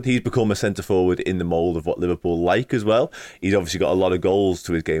centre-forward. He's become a centre-forward in the mould of what Liverpool like as well. He's obviously got a lot of goals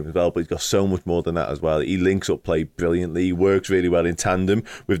to his game as well, but he's got so much more than that as well. He links up play brilliantly, he works really well in tandem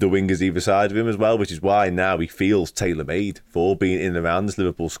with the wingers either side of him as well, which is why now he feels tailor-made for being in and around this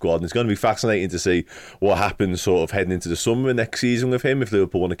Liverpool squad. And it's going to be fascinating to see what happens sort of heading into the summer next season with him, if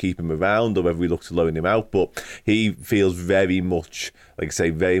Liverpool want to keep him around or whether we look to loan him out. But he feels very much, like I say,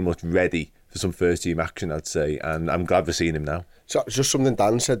 very much ready for some first team action, I'd say, and I'm glad we're seeing him now. So just something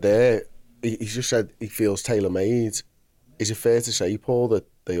Dan said there, he just said he feels tailor-made. Is it fair to say, Paul, that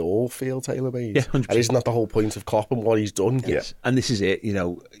they all feel tailor-made? Yeah, 100%. And isn't that the whole point of Klopp and what he's done? Yes, and this is it,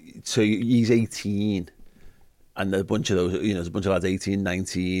 so he's 18 and a bunch of those, there's a bunch of lads 18,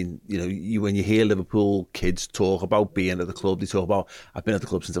 19, when you hear Liverpool kids talk about being at the club, they talk about, I've been at the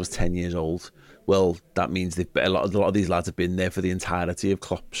club since I was 10 years old. Well, that means a lot of these lads have been there for the entirety of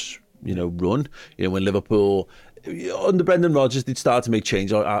Klopp's, run. When Liverpool, under Brendan Rodgers, they'd start to make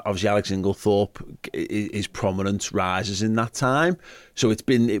change. Obviously, Alex Inglethorpe is prominent rises in that time. So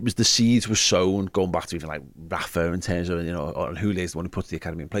it was the seeds were sown going back to even like Rafa in terms of, or Houlier's the one who puts the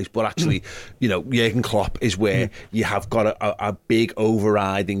academy in place. But actually, Jurgen Klopp is where you have got a big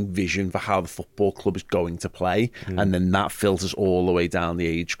overriding vision for how the football club is going to play. And then that filters all the way down the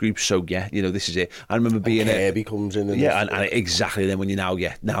age group. So yeah, this is it. I remember being Kirby comes in. And exactly. Then when you now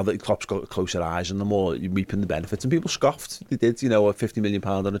that Klopp's got closer eyes on them more, you're reaping the benefits. And people scoffed. They did, a £50 million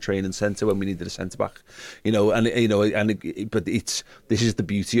on a training centre when we needed a centre back. But this is the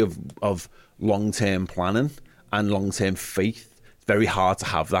beauty of long-term planning and long-term faith. It's very hard to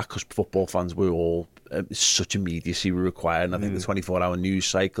have that because football fans, we're all such immediacy we require, and I think the 24-hour news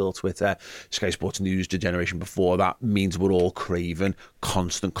cycle, Twitter, Sky Sports News, the generation before that, means we're all craving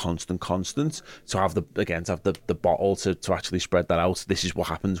constant. To have the bottle to actually spread that out. This is what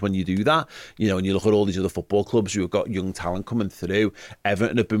happens when you do that. And you look at all these other football clubs who have got young talent coming through.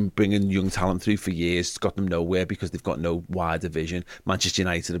 Everton have been bringing young talent through for years. It's got them nowhere because they've got no wider vision. Manchester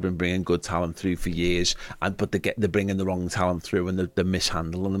United have been bringing good talent through for years, but they're bringing the wrong talent through and they're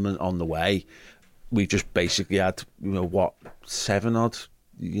mishandling them on the way. We've just basically had, 7 odd,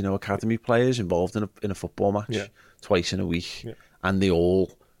 academy players involved in a football match twice in a week, and they all,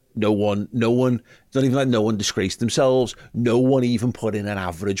 no one. It's not even like no one disgraced themselves. No one even put in an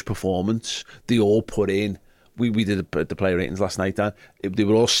average performance. They all put in. We did the player ratings last night, Dan. They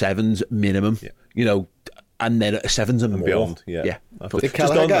were all 7s minimum, and then 7s and more. Beyond, yeah. Did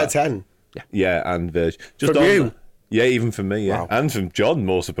Kelleher get a 10? Yeah, and Virg. Just from on you? That. Yeah, even from me, yeah. Wow. And from John,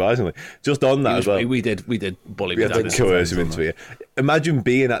 more surprisingly. Just on that as well. We did bully him. We had to coerce him into it. Imagine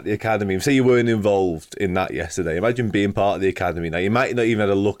being at the academy. Say you weren't involved in that yesterday. Imagine being part of the academy now. You might not even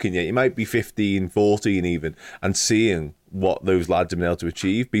have a look in yet. You might be 15, 14 even, and seeing what those lads have been able to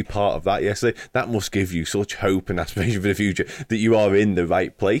achieve, be part of that yesterday. That must give you such hope and aspiration for the future that you are in the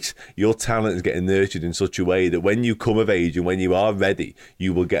right place. Your talent is getting nurtured in such a way that when you come of age and when you are ready,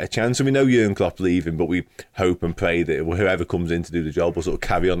 you will get a chance. And we know Jurgen Klopp leaving, but we hope and pray that whoever comes in to do the job will sort of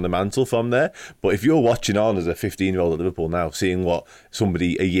carry on the mantle from there. But if you're watching on as a 15-year-old at Liverpool now, seeing what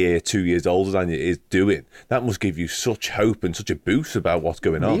somebody a year, 2 years older than you is doing, that must give you such hope and such a boost about what's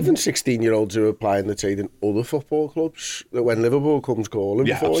going on. Even 16-year-olds who are applying the trade in other football clubs, that when Liverpool comes calling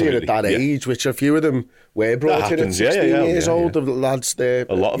for you at that age, which a few of them were brought in at 16 years old, the lads there,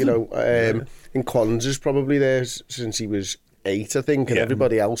 a lot of them. in Collins is probably there since he was 8, I think, and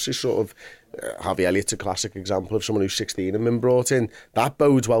everybody else is sort of Harvey Elliott's a classic example of someone who's 16 and been brought in. That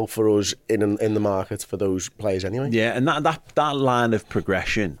bodes well for us in the market for those players anyway. Yeah, and that line of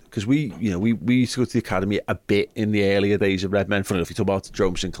progression, because we used to go to the academy a bit in the earlier days of Redmen. Funny enough, you talk about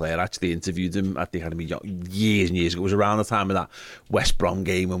Jerome Sinclair. I actually interviewed him at the academy years and years ago. It was around the time of that West Brom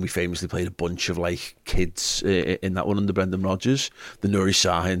game when we famously played a bunch of like kids in that one under Brendan Rodgers, the Nuri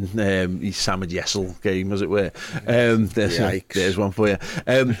Sahin, Samad Yessel game, as it were. There's one for you.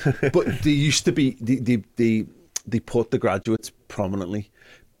 But they used to be they put the graduates prominently,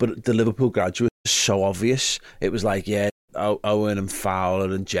 but the Liverpool graduates so obvious. It was like, Owen and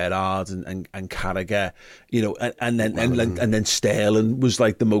Fowler and Gerrard and Carragher, you know, and then Sterling was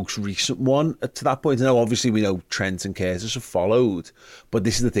like the most recent one to that point. Now, obviously, we know Trent and Curtis have followed, but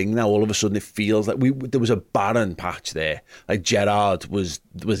this is the thing now. All of a sudden, it feels like there was a barren patch there. Like Gerrard was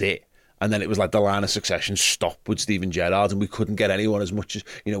it. And then it was like the line of succession stopped with Steven Gerrard, and we couldn't get anyone as much as,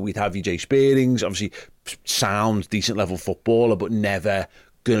 you know, we'd have Jay Spearings, obviously sound, decent level footballer, but never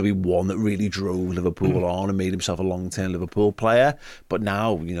going to be one that really drove Liverpool on and made himself a long-term Liverpool player. But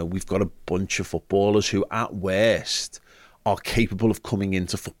now, you know, we've got a bunch of footballers who, at worst, are capable of coming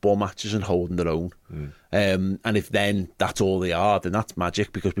into football matches and holding their own. And if then that's all they are, then that's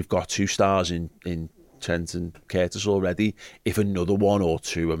magic, because we've got 2 stars in Trent and Curtis already. If another 1 or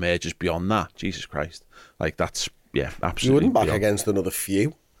 2 emerges beyond that, Jesus Christ, like that's, yeah, absolutely. You wouldn't back against another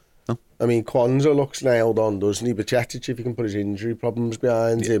few. No. I mean, Kwanzaa looks nailed on, doesn't he? But Cetic, if he can put his injury problems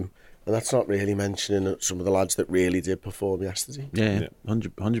behind him, and that's not really mentioning some of the lads that really did perform yesterday. Yeah,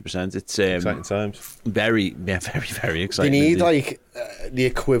 100%. It's exciting times. Very, very exciting. They need indeed. like the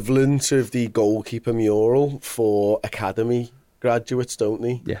equivalent of the goalkeeper mural for academy graduates, don't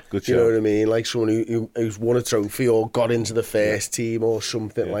they? Yeah, good You know show. what I mean? Like someone who's won a trophy or got into the first team or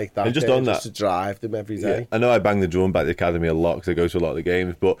something like that. And just there, on that, to drive them every day. I know I bang the drum about the academy a lot because I go to a lot of the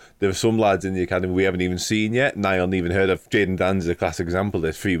games, but there are some lads in the academy we haven't even seen yet. Niall haven't even heard of. Jaden Dan's is a classic example.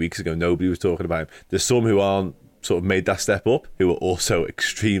 There's 3 weeks ago, nobody was talking about him. There's some who aren't sort of made that step up, who are also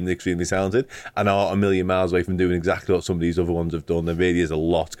extremely talented and are a million miles away from doing exactly what some of these other ones have done. There really is a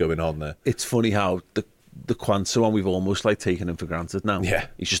lot going on there. It's funny how the Kwanzaa one, we've almost like taken him for granted now. Yeah.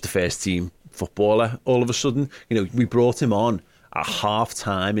 He's just a first team footballer all of a sudden. You know, we brought him on at half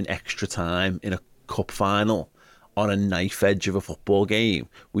time in extra time in a cup final on a knife edge of a football game.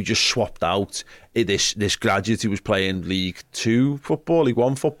 We just swapped out this graduate who was playing League 2 football, League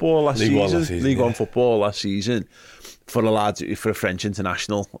 1 football last season. League 1 football last season for a lad, for a French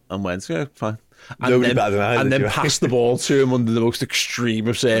international, and went, yeah, fine. And then passed the ball to him under the most extreme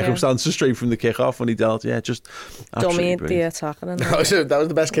of circumstances, straight from the kick-off when he dealt. Yeah, just dummy the attacker. That was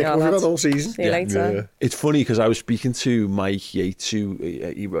the best kick-off we've had all season. See you later. Yeah. It's funny because I was speaking to Mike Yates, who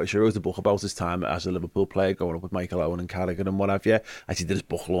he wrote a book about his time as a Liverpool player, going up with Michael Owen and Carragher and what have you. Actually did his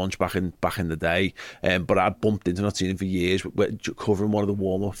book launch back in the day, but I bumped into, not seen him for years, covering one of the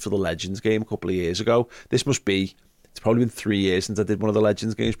warm-ups for the Legends game a couple of years ago. It's probably been 3 years since I did one of the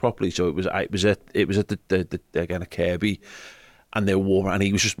Legends games properly. So it was at the again, a Kirby, and they were warm, and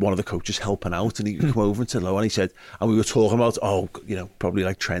he was just one of the coaches helping out, and he would come over and said hello, and he said, and we were talking about, probably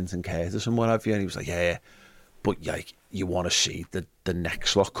like Trent and Curtis and what have you, and he was like, yeah, but like, you want to see the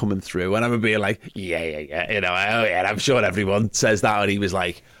next lot coming through, and I would be like, yeah, you know, I'm sure everyone says that, and he was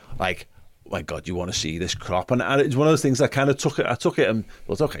like, my God, you want to see this crop, and it's one of those things that kind of took it and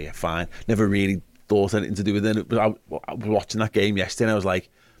thought, okay, yeah, fine, never really thought anything to do with it. But I was watching that game yesterday and I was like,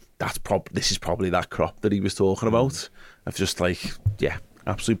 this is probably that crop that he was talking about. I've just like, yeah,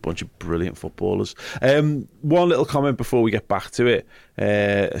 absolute bunch of brilliant footballers. One little comment before we get back to it,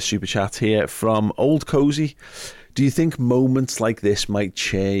 a super chat here from Old Cozy. Do you think moments like this might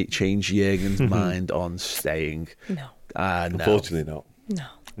change Jurgen's mind on staying? No. No. Unfortunately not.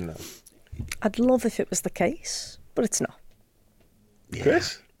 No. I'd love if it was the case, but it's not. Yeah.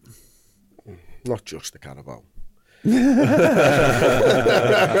 Chris? Not just the Carabao.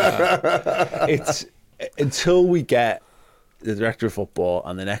 It's until we get the director of football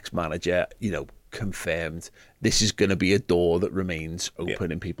and the next manager, you know, confirmed, this is going to be a door that remains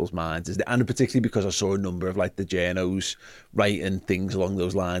open in people's minds. And particularly because I saw a number of like the journos writing things along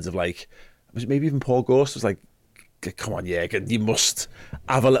those lines of like, was it maybe even Paul Gorst was like, come on, Jürgen, you must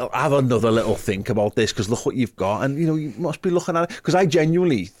have another little think about this, because look what you've got, and you know, you must be looking at it. Because I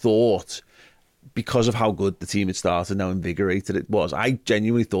genuinely thought, because of how good the team had started, how invigorated it was, I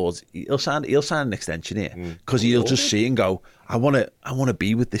genuinely thought he'll sign an extension here, because he'll just see and go, I want to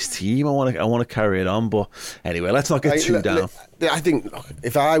be with this team. I want to carry it on. But anyway, let's not get too down. I think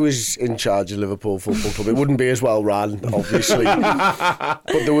if I was in charge of Liverpool Football Club, it wouldn't be as well run, obviously, but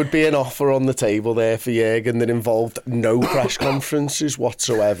there would be an offer on the table there for Jurgen that involved no press conferences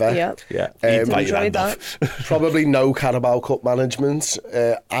whatsoever. Yeah. Enjoyed that. Probably no Carabao Cup management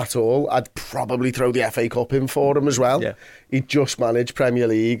at all. I'd probably throw the FA Cup in for him as well. Yeah. He'd just manage Premier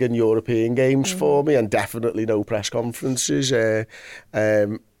League and European games for me, and definitely no press conferences.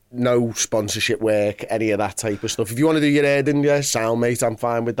 no sponsorship work, any of that type of stuff. If you want to do your head in your sound, mate, I'm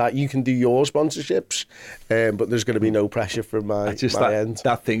fine with that. You can do your sponsorships, but there's going to be no pressure from my end.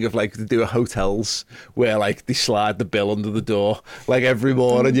 That thing of like to do hotels where like they slide the bill under the door, like every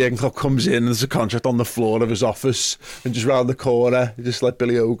morning Jurgen Klopp comes in and there's a contract on the floor of his office, and just round the corner, just like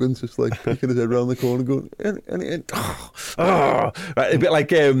Billy Hogan's just like peeking his head round the corner going, right, a bit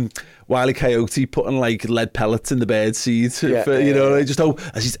like Wile E. Coyote putting like lead pellets in the bird seed for, you know, like just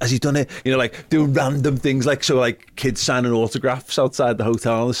as he's done it, you know, like doing random things like kids signing autographs outside the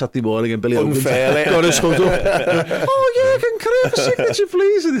hotel on the Saturday morning, and Billy Hogan's got his hood up. Oh yeah, can I have a signature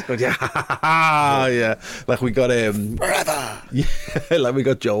please? And he's going, yeah, like we got forever. Yeah, like we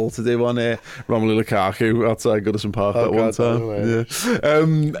got Joel to do on Romelu Lukaku outside Goodison Park at one time.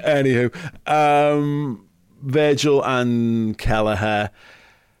 Anywho, Virgil and Kelleher.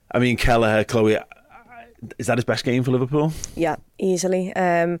 I mean, Kelleher, Chloe, is that his best game for Liverpool? Yeah, easily.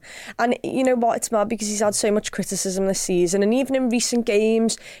 And you know what, it's mad because he's had so much criticism this season, and even in recent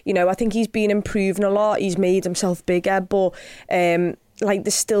games, you know, I think he's been improving a lot. He's made himself bigger, but like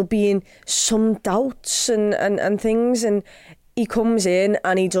there's still been some doubts and things, and he comes in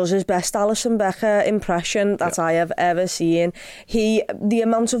and he does his best Alisson Becker impression that I have ever seen. The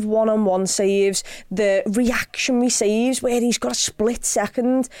amount of one-on-one saves, the reactionary saves where he's got a split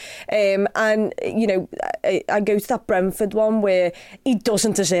second, and you know, I go to that Brentford one where he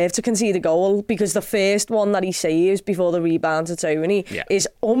doesn't deserve to concede a goal, because the first one that he saves before the rebound to Tony is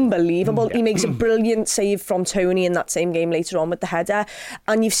unbelievable. He makes a brilliant save from Tony in that same game later on with the header,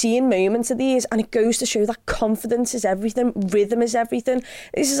 and you've seen moments of these, and it goes to show that confidence is everything, rhythm is everything.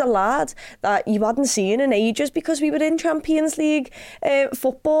 This is a lad that you hadn't seen in ages, because we were in Champions League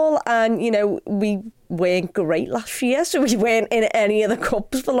football, and you know, we weren't great last year, so we weren't in any of the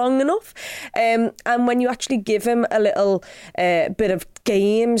cups for long enough, and when you actually give him a little bit of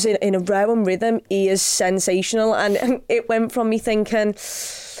games in a row and rhythm, he is sensational. And it went from me thinking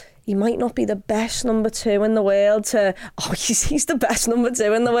he might not be the best number 2 in the world to, he's the best number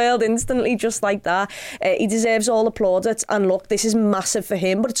 2 in the world instantly, just like that. He deserves all the plaudits, and look, this is massive for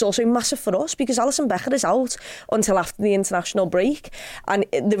him, but it's also massive for us, because Alisson Becker is out until after the international break, and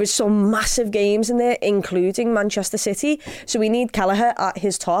there is some massive games in there, including Manchester City, so we need Kelleher at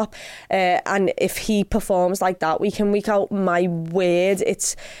his top, and if he performs like that week in, week out, my word,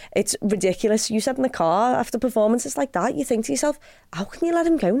 it's ridiculous. You said in the car, after performances like that, you think to yourself, how can you let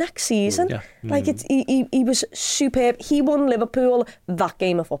him go next season? Like he was superb. He won Liverpool that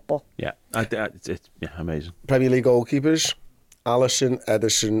game of football. It's amazing. Premier League goalkeepers: Alisson,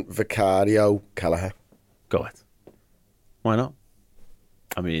 Ederson, Vicario, Kelleher. Go ahead. Why not?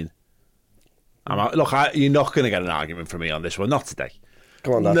 I mean, look, you're not going to get an argument from me on this one. Not today.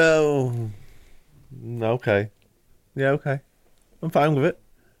 Come on, Dad. No. Okay. Yeah, okay. I'm fine with it.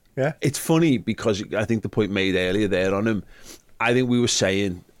 Yeah. It's funny because I think the point made earlier there on him, I think we were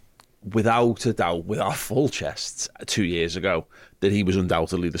saying, without a doubt, with our full chests 2 years ago, that he was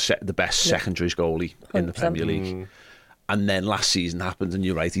undoubtedly the best second-choice goalie in the Premier League. And then last season happened, and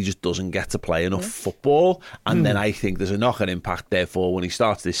you're right, he just doesn't get to play enough football. And then I think there's a knock-on impact, therefore, when he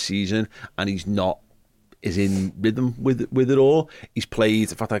starts this season and he's not is in rhythm with it all. He's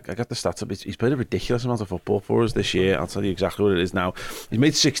played, in fact, I got the stats up, he's played a ridiculous amount of football for us this year. I'll tell you exactly what it is now. He's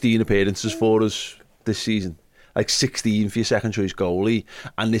made 16 appearances for us this season. Like 16 for your second choice goalie.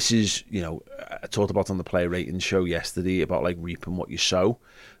 And this is, you know, I talked about on the player ratings show yesterday about like reaping what you sow.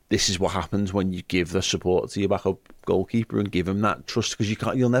 This is what happens when you give the support to your backup goalkeeper and give him that trust, because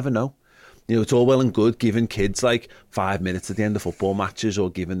you'll never know. You know, it's all well and good giving kids like 5 minutes at the end of football matches, or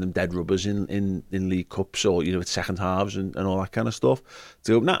giving them dead rubbers in League Cups, or, you know, it's second halves and all that kind of stuff.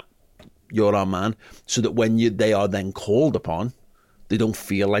 So, nah, you're our man. So that when they are then called upon, they don't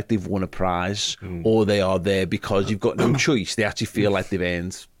feel like they've won a prize, or they are there because you've got no choice. They actually feel like they've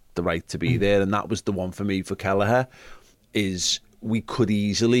earned the right to be there. And that was the one for me for Kelleher, is we could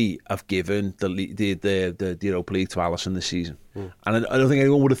easily have given the Europa League to Alisson this season. And I don't think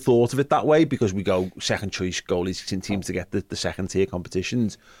anyone would have thought of it that way, because we go second choice goalies in teams to get the second tier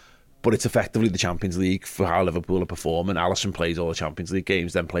competitions. But it's effectively the Champions League for how Liverpool are performing. Alisson plays all the Champions League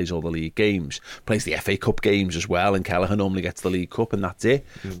games, then plays all the league games, plays the FA Cup games as well, and Kelleher normally gets the League Cup, and that's it.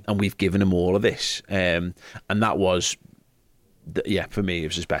 And we've given him all of this. And that was, for me, it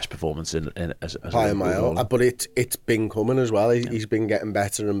was his best performance as by a mile. But it's been coming as well. He's been getting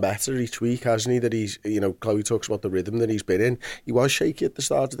better and better each week, hasn't he? That he's, you know, Chloe talks about the rhythm that he's been in. He was shaky at the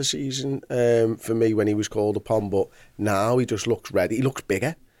start of the season for me when he was called upon, but now he just looks ready. He looks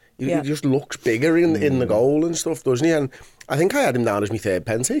bigger. He just looks bigger in the goal and stuff, doesn't he? And I think I had him down as my third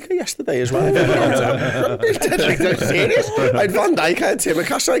pen taker yesterday as well. I'm serious. I had Van Dijk, I had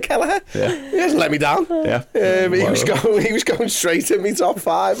Timmercast, I had Kelleher. Yeah. He hasn't let me down. Yeah. He was going straight in me top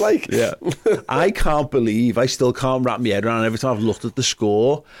 5. Like, yeah. I still can't wrap my head around. Every time I've looked at the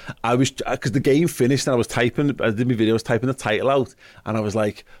score, because the game finished and I did my video, I was typing the title out, and I was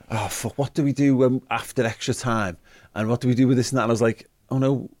like, oh fuck, what do we do after extra time? And what do we do with this and that? And I was like, oh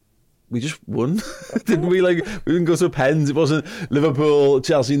no, we just won, didn't we? Like, we didn't go to pens. It wasn't Liverpool,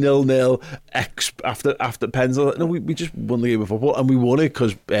 Chelsea 0-0 after pens. No, we just won the game of football, and we won it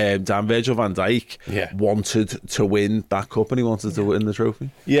because Virgil van Dijk wanted to win that cup, and he wanted to win the trophy.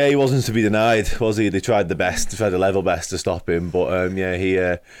 Yeah, he wasn't to be denied, was he? They tried the level best to stop him, but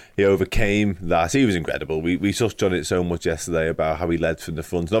he overcame that. He was incredible. We touched on it so much yesterday about how he led from the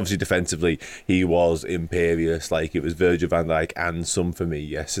front, and obviously defensively he was imperious. Like, it was Virgil van Dijk and some for me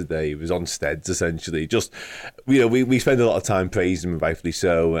yesterday. Was on steads essentially. Just, we spend a lot of time praising him, rightfully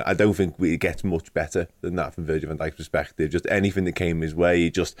so. I don't think it gets much better than that from Virgil van Dijk's perspective. Just anything that came his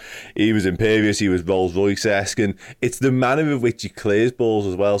way, he was imperious. He was Rolls Royce-esque, and it's the manner with which he clears balls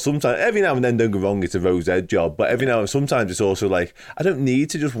as well. Sometimes, every now and then, don't get wrong, it's a Rose Ed job, but sometimes it's also like, I don't need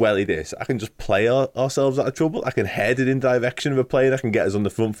to just welly this. I can just play ourselves out of trouble. I can head it in direction of a player. I can get us on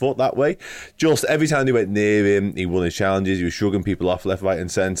the front foot that way. Just every time he went near him, he won his challenges. He was shrugging people off left, right, and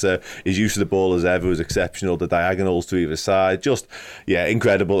centre. His use of the ball as ever was exceptional. The diagonals to either side, just,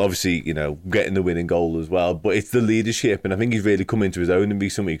 incredible. Obviously, getting the winning goal as well. But it's the leadership, and I think he's really come into his own in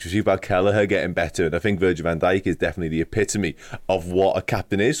recent weeks. We've had Kelleher getting better, and I think Virgil van Dijk is definitely the epitome of what a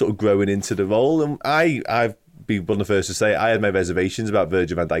captain is, sort of growing into the role. And I've be one of the first to say I had my reservations about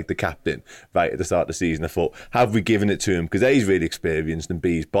Virgil van Dijk, the captain, right at the start of the season. I thought, have we given it to him? Because A, he's really experienced, and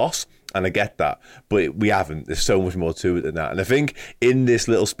B, he's boss. And I get that, but we haven't. There's so much more to it than that. And I think in this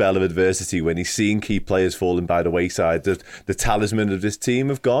little spell of adversity, when he's seen key players falling by the wayside, the talisman of this team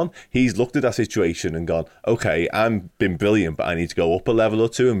have gone, he's looked at that situation and gone, okay, I've been brilliant, but I need to go up a level or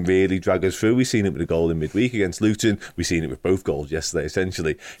two and really drag us through. We've seen it with a goal in midweek against Luton. We've seen it with both goals yesterday,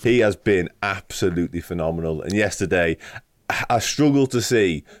 essentially. He has been absolutely phenomenal. And yesterday, I struggle to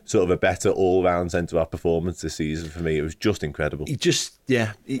see sort of a better all-round centre-half performance this season for me. It was just incredible. He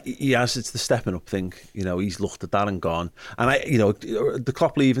has. It's the stepping up thing. He's looked at that and gone. And the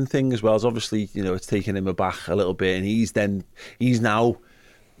Klopp leaving thing as well is obviously, it's taken him aback a little bit. And he's now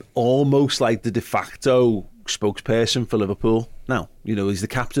almost like the de facto spokesperson for Liverpool now. He's the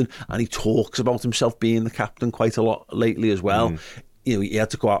captain, and he talks about himself being the captain quite a lot lately as well. He had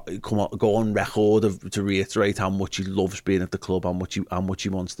to go on record to reiterate how much he loves being at the club, how much he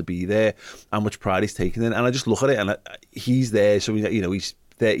wants to be there, how much pride he's taken in. And I just look at it, and he's there. So he's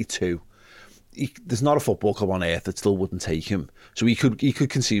 32. There's not a football club on earth that still wouldn't take him. So he could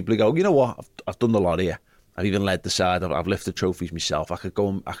conceivably go, you know what? I've done a lot here. I've even led the side. I've lifted trophies myself. I could go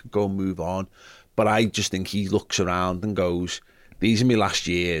and move on. But I just think he looks around and goes, these are my last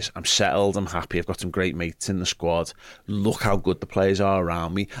years. I'm settled. I'm happy. I've got some great mates in the squad. Look how good the players are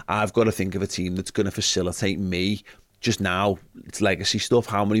around me. I've got to think of a team that's going to facilitate me. Just now, it's legacy stuff.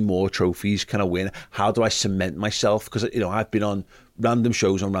 How many more trophies can I win? How do I cement myself? Because, I've been on random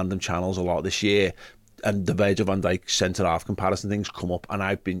shows on random channels a lot this year, and the Virgil van Dijk centre-half comparison things come up, and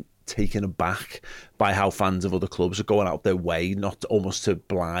I've been taken aback by how fans of other clubs are going out their way, not almost to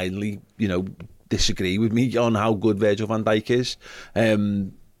blindly, disagree with me on how good Virgil van Dijk is.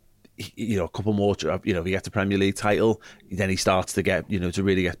 A couple more, if he gets a Premier League title, then he starts to get, to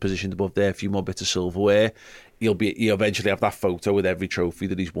really get positioned above there, a few more bits of silverware. He'll eventually have that photo with every trophy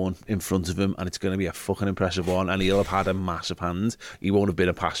that he's won in front of him, and it's going to be a fucking impressive one, and he'll have had a massive hand. He won't have been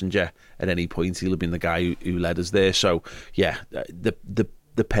a passenger at any point. He'll have been the guy who led us there. So, yeah,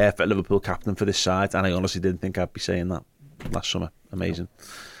 the perfect Liverpool captain for this side, and I honestly didn't think I'd be saying that last summer. Amazing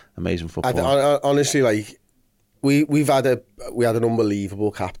football. Honestly, we had an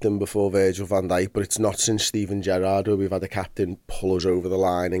unbelievable captain before Virgil van Dijk, but it's not since Steven Gerrard where we've had a captain pull us over the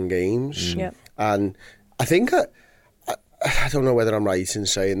line in games. Yeah. And I think I don't know whether I'm right in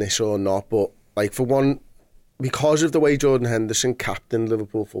saying this or not, but for one, because of the way Jordan Henderson captained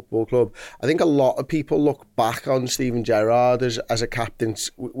Liverpool Football Club, I think a lot of people look back on Steven Gerrard as a captain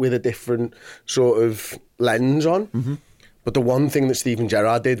with a different sort of lens on. Mm-hmm. But the one thing that Steven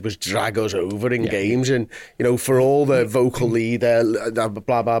Gerrard did was drag us over in games. And, for all the vocal leader, blah,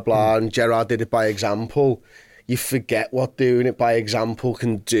 blah, blah, and Gerrard did it by example, you forget what doing it by example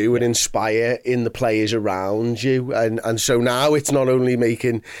can do and inspire in the players around you. And so now it's not only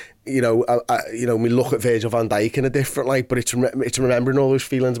making you know, we look at Virgil van Dijk in a different light, but it's remembering all those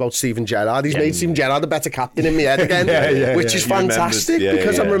feelings about Steven Gerrard. He's made Steven Gerrard a better captain in my head again, which is fantastic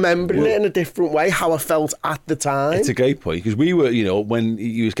because I'm remembering it in a different way, how I felt at the time. It's a great point because we were, you know, when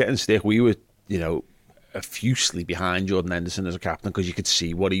he was getting stick, we were, you know, effusively behind Jordan Henderson as a captain because you could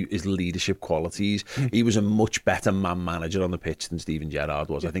see what his leadership qualities. He was a much better man manager on the pitch than Steven Gerrard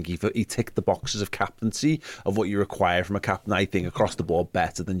was. I think he ticked the boxes of captaincy of what you require from a captain. I think across the board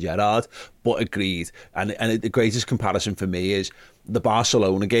better than Gerrard, but agreed. And the greatest comparison for me is the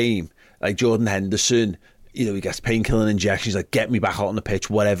Barcelona game. Like Jordan Henderson, you know, he gets painkilling injections, like, get me back out on the pitch,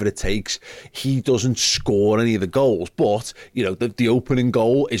 whatever it takes. He doesn't score any of the goals, but, you know, the opening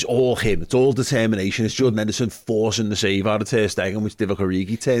goal is all him. It's all determination. It's Jordan Henderson forcing the save out of Ter Stegen, which Divock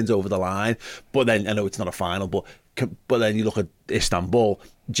Origi turns over the line. But then, I know it's not a final, but then you look at Istanbul,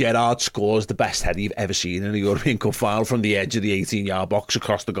 Gerrard scores the best header you've ever seen in a European Cup final from the edge of the 18-yard box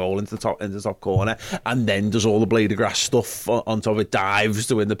across the goal into the top corner, and then does all the blade of grass stuff on top of it, dives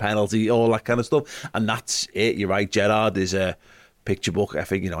to win the penalty, all that kind of stuff. And that's it. You're right. Gerrard is a picture book.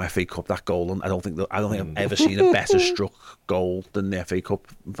 FA Cup, that goal. And I don't think I've ever seen a better struck goal than the FA Cup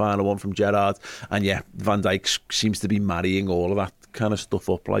final one from Gerrard. And yeah, Van Dijk seems to be marrying all of that kind of stuff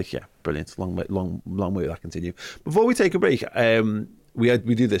up. Like, yeah, brilliant. Long way that continue. Before we take a break, we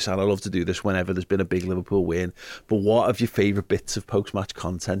do this, and I love to do this whenever there's been a big Liverpool win. But what have your favourite bits of post-match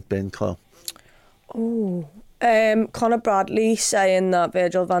content been, Chloe? Oh, Conor Bradley saying that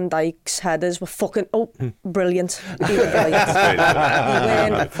Virgil van Dijk's headers were fucking brilliant. They were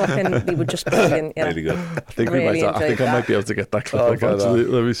brilliant. They were just brilliant. Yeah. Really good. I think I might be able to get that clip up, actually.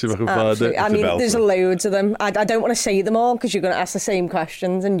 Let me see if I can find it. I mean, there's loads of them. I don't want to say them all because you're going to ask the same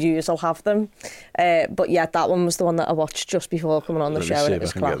questions and you'll have them. But yeah, that one was the one that I watched just before coming on the show, and it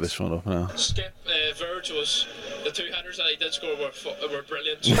was class. Let me see if I can get this one up now. Skip, Virgil's, the two headers that he did score were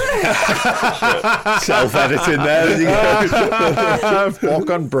brilliant. Self-editing there.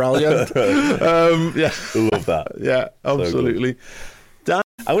 Fucking brilliant. Yeah, love that. Yeah, absolutely. Dan,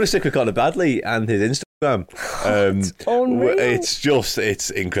 I want to stick with Conor Bradley and his Instagram. It's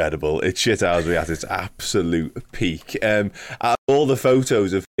incredible. It's shit hours at its absolute peak. All the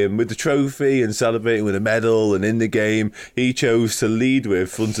photos of him with the trophy and celebrating with a medal and in the game, he chose to lead with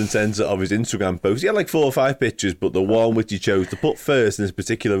front and centre of his Instagram post. He had like 4 or 5 pictures, but the one which he chose to put first in this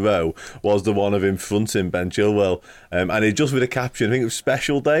particular row was the one of him fronting Ben Chilwell, and it just with a caption. I think it was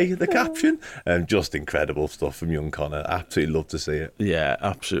 "Special Day." The caption, just incredible stuff from young Conor. Absolutely love to see it. Yeah,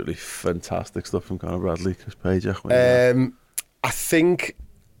 absolutely fantastic stuff from Conor Bradley. Chris Page. I think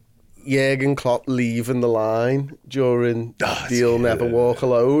Jurgen Klopp leaving the line during "You'll Never Walk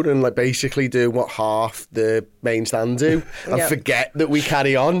Alone" and like basically doing what half the main stand do and forget that we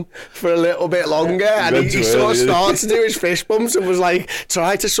carry on for a little bit longer, and he sort of started to do his fist bumps and was like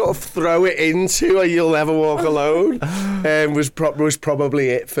try to sort of throw it into a "You'll Never Walk Alone," was probably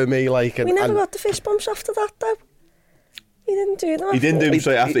it for me. Like, we never got the fist bumps after that though. He didn't do them. He didn't do them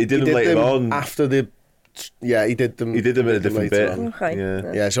straight after. He did them later on. After the. Yeah, he did them. He did them in a different bit. Okay.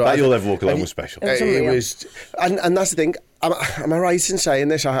 Yeah. So that "You'll Never Walk Alone" was special. It was, and that's the thing. Am I right in saying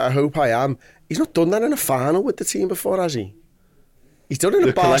this? I hope I am. He's not done that in a final with the team before, has he? He's done it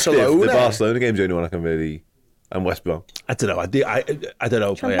in Barcelona. The Barcelona game's the only one I can really. And West Brom. I don't know. I don't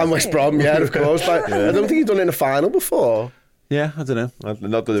know. And West Brom, yeah, of course. But I don't think he's done it in a final before. Yeah, I don't know.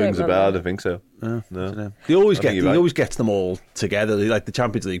 Not that it rings a bell. I don't think so. No. He always gets them all together. Like the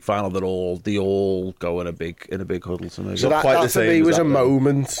Champions League final, they all go in a big huddle. So that for me was a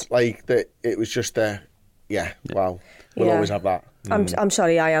moment like that. It was just wow. We'll always have that. I'm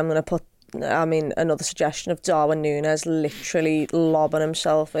sorry. I am going to put. I mean, another suggestion of Darwin Núñez literally lobbing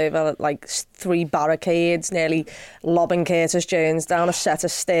himself over like 3 barricades, nearly lobbing Curtis Jones down a set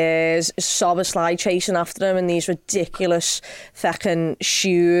of stairs, Szoboszlai chasing after him in these ridiculous fucking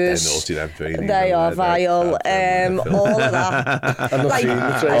shoes. They're naughty, them they are vile. All of that.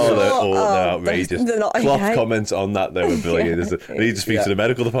 They're outrageous. Klopp comments on that, they were brilliant. I need to speak to the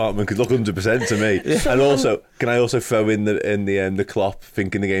medical department because look 100% to me. And also, can I also throw in the Klopp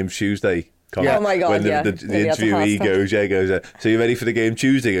thinking the game's Tuesday? Oh my God, when the interviewee goes, so you ready for the game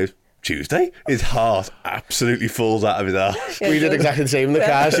Tuesday? He goes, Tuesday? His heart absolutely falls out of his arse. We did exactly the same in the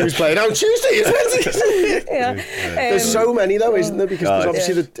car. She was playing, Tuesday is Wednesday. There's so many though, isn't there? Because there's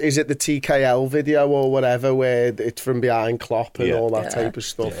obviously, is it the TKL video or whatever where it's from behind Klopp and all that type of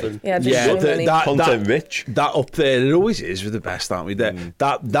stuff. Content rich. That up there, it always is with the best, aren't we?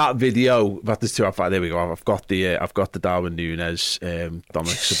 That video, there's 2 out of 5. There we go. I've got the Darwin Núñez,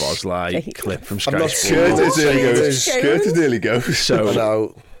 Dominic Szoboszlai clip from Sky Sports. Curtis nearly goes. So I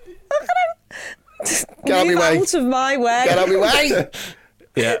know. Get out of my way. Get out of my way.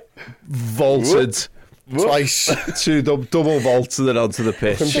 Yeah, vaulted Twice. two double vaults and then onto the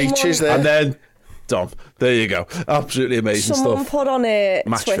pitch. Some beaches there. And then, Dom, there you go. Absolutely amazing Someone stuff. put on a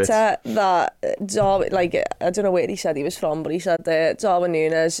Match Twitter that Darwin, like, I don't know where he said he was from, but he said Darwin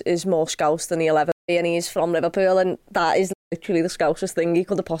Núñez is more Scouse than he'll ever be, and he's from Liverpool, and that is literally the Scousest thing he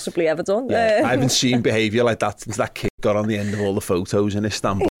could have possibly ever done. Yeah. I haven't seen behaviour like that since that kid got on the end of all the photos in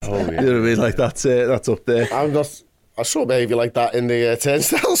Istanbul. Oh, yeah. You know what I mean? Like, that's up there. I saw behaviour like that in the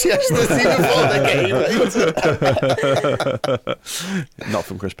turnstiles yesterday before the game. Not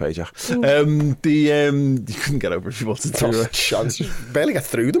from Chris Pajak. You couldn't get over if you wanted to. Not a chance. You barely get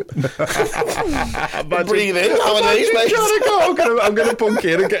through them. Breathe in. Nowadays, mate. I'm going to bunk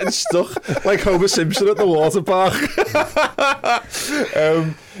in and getting stuck like Homer Simpson at the water park.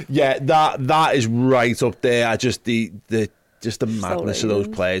 Yeah, that is right up there. I just the madness of those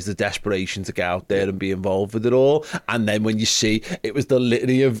players, the desperation to get out there and be involved with it all. And then when you see, it was the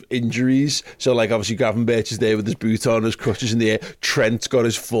litany of injuries. So, like, obviously, Gavin Birch is there with his boot on, his crutches in the air. Trent's got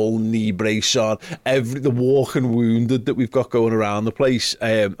his full knee brace on. The walking wounded that we've got going around the place,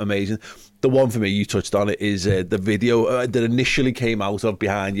 amazing. The one for me, you touched on it, is the video that initially came out of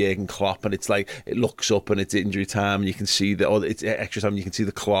behind Jurgen Klopp, and it's like, it looks up and it's injury time, and you can see it's extra time, you can see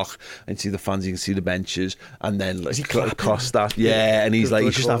the clock, and see the fans, you can see the benches, and then like, Costas, and he's like,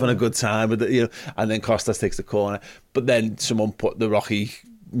 he's just having a good time with it, you know, and then Costas takes the corner, but then someone put the Rocky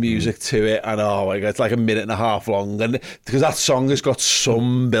music to it, and oh my god, it's like a minute and a half long, and because that song has got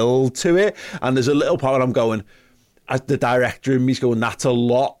some build to it, and there's a little part where I'm going, as the director in me's going, that's a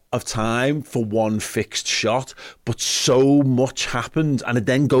lot of time for one fixed shot, but so much happened, and it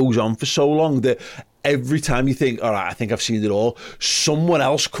then goes on for so long that every time you think, all right, I think I've seen it all, someone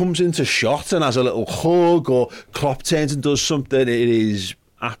else comes into shot and has a little hug, or Klopp turns and does something. It is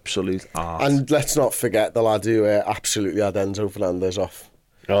absolute art. And let's not forget the lad who absolutely had Enzo Fernandez off.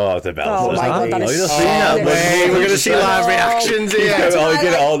 Oh, the bell. Oh my god, that is We're going to see live reactions here. Get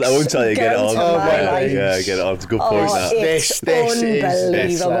it on. I won't tell you. Get it on. Yeah, get it on. It's a good point. That. It's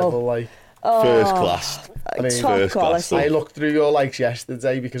This unbelievable. level, like. First class. I mean, top quality. I looked through your likes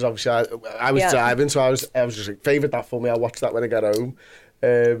yesterday because obviously I was driving, so I was just like, favourite that for me. I'll watch that when I get home.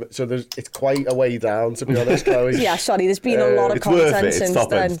 So it's quite a way down, to be honest, Chloe. Yeah, sorry, there's been a lot of It's content worth it. since It's top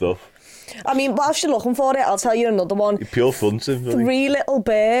then. end stuff. I mean, whilst you're looking for it, I'll tell you another one. Pure fun, simply. Three Little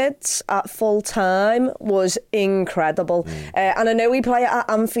Birds at full time was incredible. And I know we play at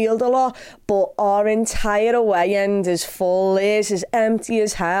Anfield a lot, but our entire away end is full. This is empty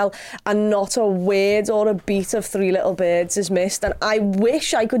as hell, and not a word or a beat of Three Little Birds is missed. And I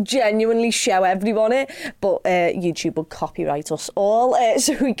wish I could genuinely show everyone it, but YouTube would copyright us all,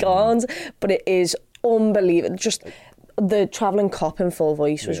 so we can't. But it is unbelievable. Just the travelling cop in full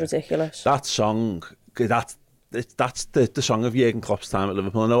voice was ridiculous. That song, that's the song of Jurgen Klopp's time at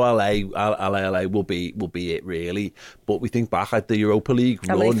Liverpool. I know LA will be it really, but we think back at the Europa League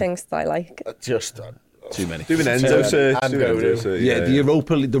How run. many things do I like? Just Too many. Do an Enzo search. The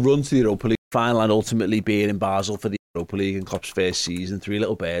Europa League, the run to the Europa League final, and ultimately being in Basel for the Europa League in Klopp's first season. Three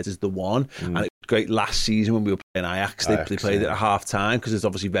Little Birds is the one, and it was great last season when we were playing Ajax. They played it at half time because it's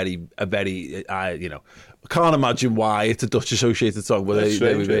obviously very I can't imagine why it's a Dutch associated song, but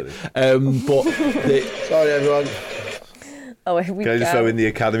they would be. Sorry, everyone. Oh, here we Can I just go. throw in the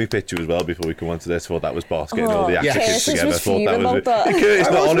academy picture as well before we come on to this? I thought that was boss getting all the yeah. actors Curtis together. I was thought that was fuming about that. Curtis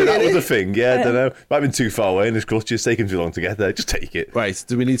not on it. That was a thing. Yeah, I don't know. Might have been too far away in his clutches. Taking too long to get there. Just take it. Right.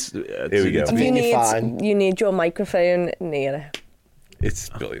 Do we need? Here we go. You need your microphone near it. It's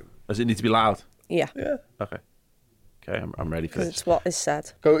brilliant. Does it need to be loud? Yeah. Okay. Okay, I'm ready for Because this. it's what is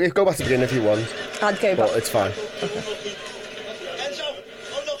said. Go back to the beginning if you want, I'd go but back. it's fine.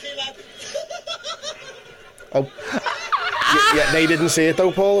 Oh. Yeah, they didn't see it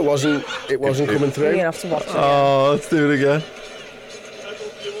though, Paul. It wasn't coming You're through. going to have to watch it. Oh, let's do it again.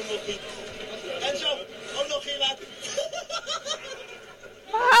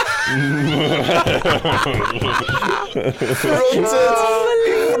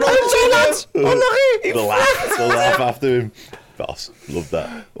 The laugh after him. Boss, love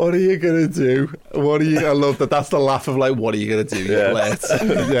that. What are you gonna do? I love that. That's the laugh of like, what are you gonna do? Yeah.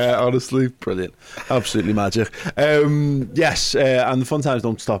 Yeah, honestly, brilliant, absolutely magic. Yes, and the fun times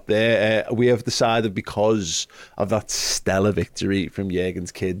don't stop there. We have decided, because of that stellar victory from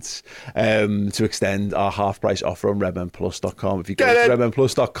Jurgen's kids, to extend our half price offer on redmenplus.com. If you go to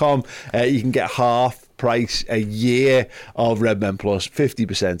redmenplus.com, you can get half price a year of Redmen Plus,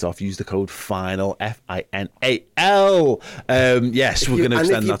 50% off. Use the code FINAL, FINAL. Yes, we're going to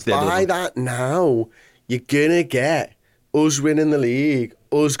extend that to the end of the buy that now, you're going to get us winning the league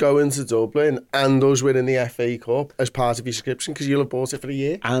us going to Dublin and us winning the FA Cup as part of your subscription, because you'll have bought it for a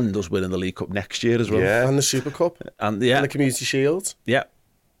year. And us winning the League Cup next year as well. Yeah, and the Super Cup. And the Community Shield. Yeah,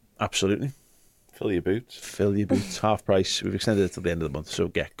 absolutely. Fill your boots. Fill your boots. Half price. We've extended it till the end of the month, so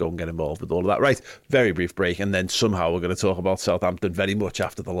go and get involved with all of that. Right, very brief break, and then somehow we're going to talk about Southampton very much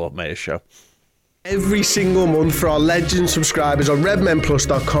after the Lord Mayor's show. Every single month for our Legend subscribers on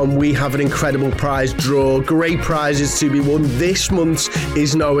redmenplus.com, we have an incredible prize draw. Great prizes to be won. This month's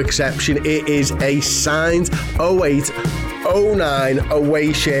is no exception. It is a signed 08-09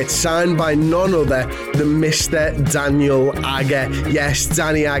 away shirt signed by none other than Mr. Daniel Agger. Yes,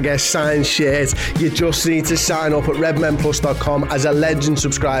 Danny Agger signed shirt. You just need to sign up at redmenplus.com as a Legend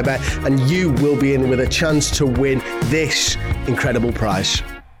subscriber and you will be in with a chance to win this incredible prize.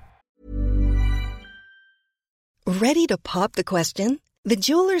 Ready to pop the question? The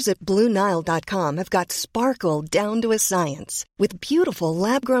jewelers at BlueNile.com have got sparkle down to a science with beautiful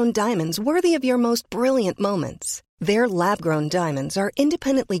lab-grown diamonds worthy of your most brilliant moments. Their lab-grown diamonds are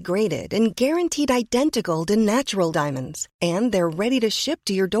independently graded and guaranteed identical to natural diamonds, and they're ready to ship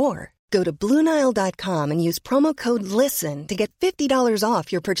to your door. Go to BlueNile.com and use promo code LISTEN to get $50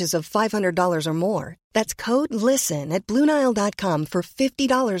 off your purchase of $500 or more. That's code LISTEN at BlueNile.com for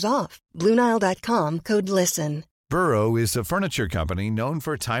 $50 off. BlueNile.com, code LISTEN. Burrow is a furniture company known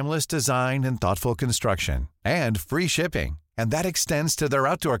for timeless design and thoughtful construction, and free shipping, and that extends to their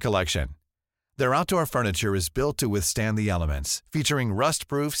outdoor collection. Their outdoor furniture is built to withstand the elements, featuring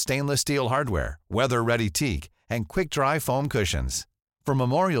rust-proof stainless steel hardware, weather-ready teak, and quick-dry foam cushions. For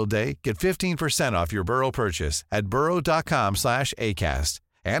Memorial Day, get 15% off your Burrow purchase at burrow.com/ACAST,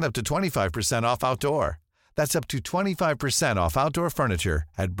 and up to 25% off outdoor. That's up to 25% off outdoor furniture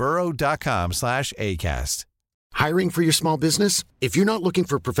at burrow.com/ACAST. Hiring for your small business? If you're not looking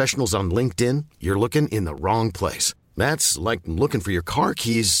for professionals on LinkedIn, you're looking in the wrong place. That's like looking for your car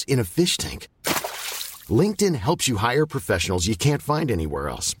keys in a fish tank. LinkedIn helps you hire professionals you can't find anywhere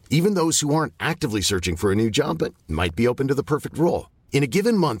else, even those who aren't actively searching for a new job but might be open to the perfect role. In a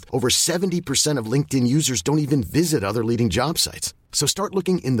given month, over 70% of LinkedIn users don't even visit other leading job sites. So start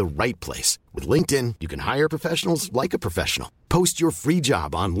looking in the right place. With LinkedIn, you can hire professionals like a professional. Post your free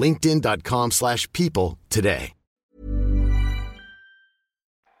job on linkedin.com/people today.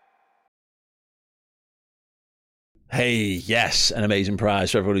 Hey, yes, an amazing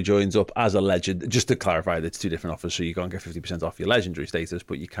prize for everyone who joins up as a legend. Just to clarify, it's two different offers, so you can't get 50% off your legendary status,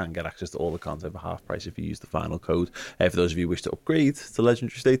 but you can get access to all the content for half price if you use the final code. For those of you who wish to upgrade to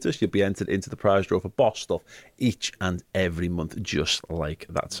legendary status, you'll be entered into the prize draw for Boss stuff each and every month, just like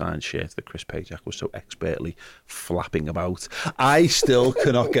that signed shirt that Chris Pajak was so expertly flapping about. I still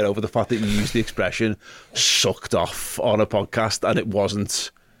cannot get over the fact that you used the expression sucked off on a podcast, and it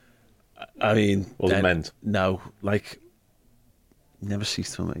wasn't. I mean, wasn't meant. No, like, never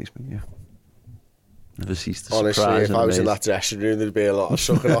cease to amaze me. Yeah, never cease to honestly, surprise. Honestly, if I was in that dressing room, there'd be a lot of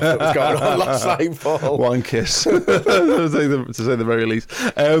sucking off that was going on last night, Paul. One kiss, to say the very least.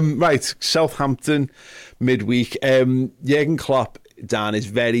 Right, Southampton midweek. Jurgen Klopp, Dan, is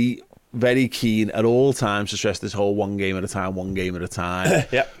very, very keen at all times to stress this whole one game at a time.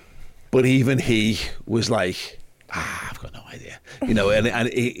 Yeah, but even he was like, I've got no idea, and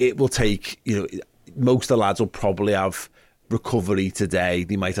it will take, most of the lads will probably have recovery today.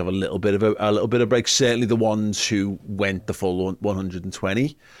 They might have a little bit of break. Certainly the ones who went the full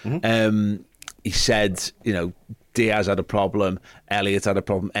 120. Mm-hmm. He said, Diaz had a problem, Elliott had a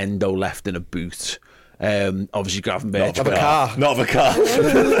problem, Endo left in a boot. Obviously Gravenberch. Not of a car.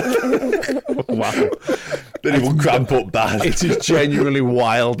 Wow. Then he will cramp up bad. It is genuinely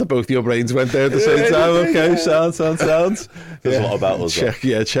wild that both your brains went there at the same time. Okay, sounds. There's a lot about us.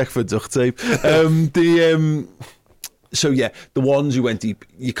 Check for duct tape. So yeah, the ones who went deep,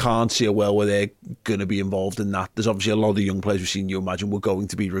 you can't see a world where they're going to be involved in that. There's obviously a lot of young players we've seen, you imagine, were going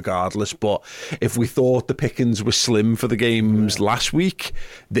to be regardless. But if we thought the pickings were slim for the games last week,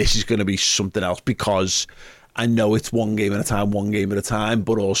 this is going to be something else, because I know it's one game at a time,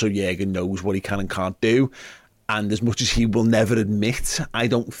 but also Jurgen knows what he can and can't do. And as much as he will never admit, I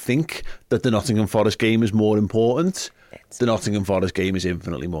don't think that the Nottingham Forest game is more important. The Nottingham Forest game is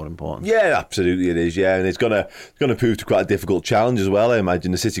infinitely more important. Yeah, absolutely it is, yeah. And it's gonna prove to be quite a difficult challenge as well. I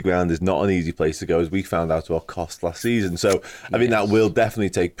imagine the City ground is not an easy place to go, as we found out to our cost last season. So I think that will definitely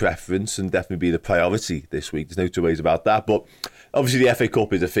take preference and definitely be the priority this week. There's no two ways about that. But obviously the FA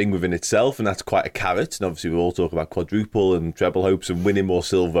Cup is a thing within itself, and that's quite a carrot. And obviously we'll all talk about quadruple and treble hopes and winning more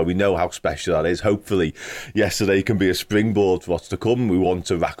silver. We know how special that is. Hopefully yesterday can be a springboard for what's to come. We want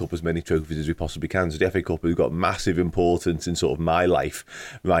to rack up as many trophies as we possibly can. So the FA Cup has got massive importance in sort of my life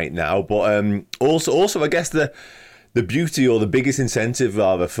right now. But also I guess the The beauty, or the biggest incentive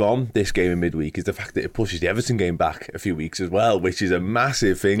rather, from this game in midweek is the fact that it pushes the Everton game back a few weeks as well, which is a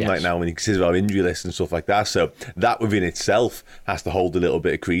massive thing right now when you consider our injury list and stuff like that. So that within itself has to hold a little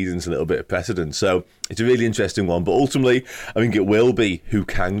bit of credence, a little bit of precedence. So it's a really interesting one. But ultimately, I think it will be who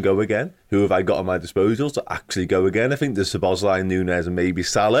can go again. Who have I got at my disposal to actually go again? I think there's Szoboszlai, Núñez and maybe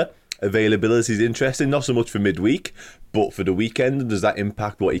Salah. Availability is interesting, not so much for midweek, but for the weekend. Does that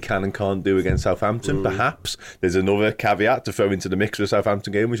impact what he can and can't do against Southampton? Perhaps. There's another caveat to throw into the mix for the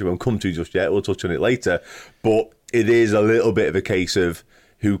Southampton game, which we won't come to just yet. We'll touch on it later. But it is a little bit of a case of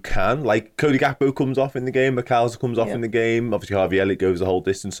who can. Like, Cody Gakpo comes off in the game, McAllister comes off in the game. Obviously, Harvey Elliott goes the whole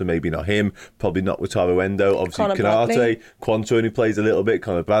distance, so maybe not him. Probably not Wataru Endo. Obviously, Konate. Quanto only plays a little bit.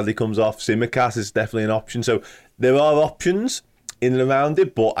 Conor Bradley comes off. Tsimikas is definitely an option. So there are options in and around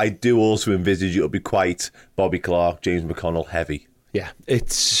it, but I do also envisage it'll be quite Bobby Clark, James McConnell heavy. Yeah,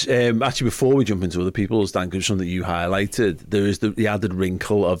 it's actually, before we jump into other people's, Dan, because something that you highlighted, there is the added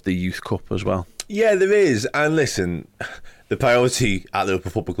wrinkle of the Youth Cup as well. Yeah, there is. And listen, the priority at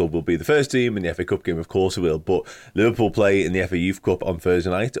Liverpool Football Club will be the first team, and the FA Cup game, of course it will. But Liverpool play in the FA Youth Cup on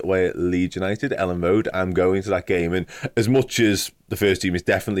Thursday night away at Leeds United, Ellen Road. I'm going to that game. And as much as the first team is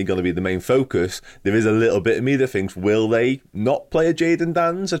definitely going to be the main focus, there is a little bit of me that thinks, will they not play a Jadon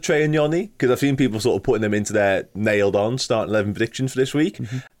Danns, a Trey and Yoni? Because I've seen people sort of putting them into their nailed on starting 11 predictions for this week.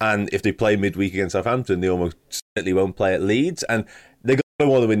 And if they play midweek against Southampton, they almost certainly won't play at Leeds. And they're going to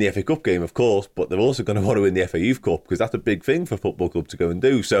want to win the FA Cup game, of course, but they're also going to want to win the FA Youth Cup, because that's a big thing for a football club to go and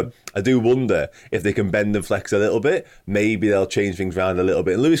do. So I do wonder if they can bend and flex a little bit. Maybe they'll change things around a little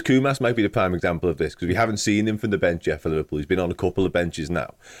bit. And Lewis Koumas might be the prime example of this, because we haven't seen him from the bench yet for Liverpool. He's been on a couple of benches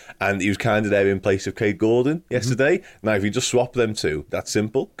now, and he was kind of there in place of Craig Gordon yesterday. Now, if you just swap them two, that's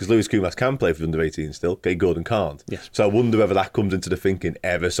simple, because Lewis Koumas can play for the under-18 still. Craig Gordon can't. So I wonder whether that comes into the thinking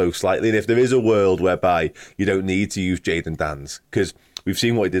ever so slightly, and if there is a world whereby you don't need to use Jadon Danns, because we've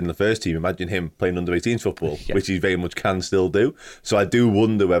seen what he did in the first team. Imagine him playing under-18 football, which he very much can still do. So I do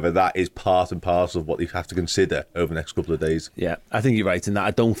wonder whether that is part and parcel of what they have to consider over the next couple of days. Yeah, I think you're right in that.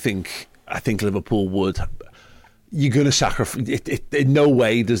 I think Liverpool would. You're going to sacrifice. In no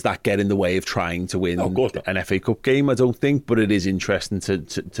way does that get in the way of trying to win an FA Cup game, I don't think. But it is interesting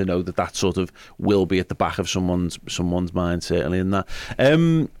to know that sort of will be at the back of someone's mind, certainly in that.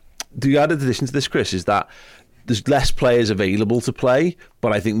 The added addition to this, Chris, is that there's less players available to play,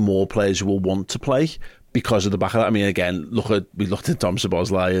 but I think more players will want to play because of the back of that. I mean, again, we looked at Tom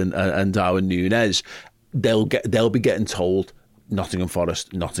Szoboszlai and Darwin Núñez. They'll be getting told Nottingham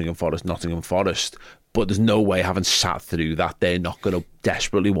Forest, but there's no way, having sat through that, they're not going to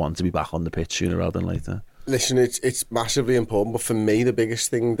desperately want to be back on the pitch sooner rather than later. Listen, it's massively important, but for me, the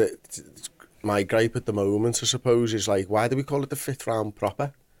biggest thing that my gripe at the moment, I suppose, is like, why do we call it the fifth round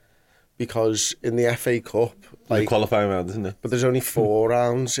proper? Because in the FA Cup, the qualifying round, isn't it? But there's only 4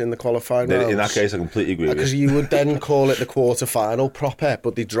 rounds in the qualifying round. In that case, I completely agree with you. Because you would then call it the quarter-final proper,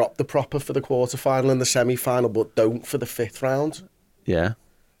 but they drop the proper for the quarter-final and the semi-final, but don't for the 5th round. Yeah.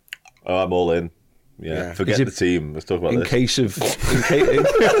 Oh, I'm all in. Yeah. Forget the team. Let's talk about this.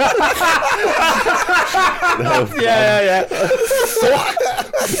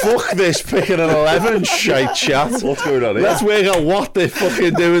 Fuck this picking an 11 and shite chat. What's going on here? Let's work out what they're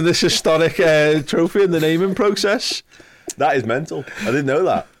fucking doing this historic trophy in the naming process. That is mental. I didn't know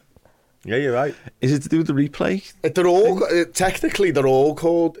that. Yeah, you're right. Is it to do with the replay? They're all technically they're all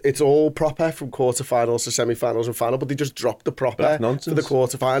called. It's all proper from quarterfinals to semi-finals and final, but they just dropped the proper for the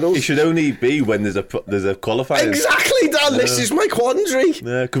quarterfinals. It should only be when there's a qualifier. Exactly, Dan. This is my quandary.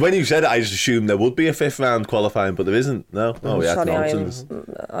 Yeah, because when you said it, I just assumed there would be a 5th round qualifying, but there isn't. No. Oh, yeah, sorry, nonsense.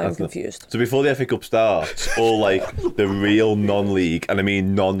 I'm confused. So before the FA Cup starts, all like the real non-league, and I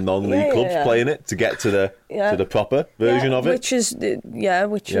mean non-league clubs playing it to get to the proper version of it.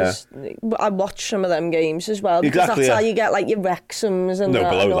 Which is I watch some of them games as well, because exactly, that's how you get like your Wrexhams and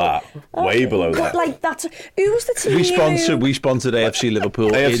below that. Way below that. Like that's who was the team? We sponsored AFC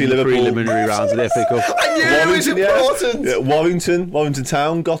Liverpool in the preliminary rounds of the FA Cup. I knew it was important. Yeah, Warrington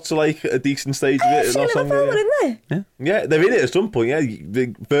Town got to like a decent stage of it. AFC Liverpool were in there. Yeah, they're in it at some point. Yeah,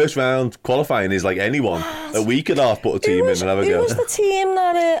 the first round qualifying is like anyone. A week and a half put a team in and have a go. Who was the team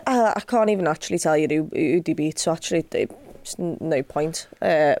that I can't even actually tell you who they beat, so actually there's no point.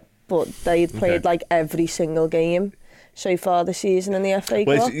 But they'd played like every single game so far this season in the FA Cup.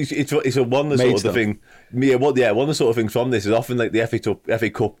 Well, it's a one of the sort of the thing. Yeah, one of the sort of things from this is often like the FA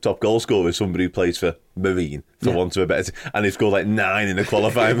Cup top goal scorer is somebody who plays for marine, for want of a better... And they've scored like 9 in a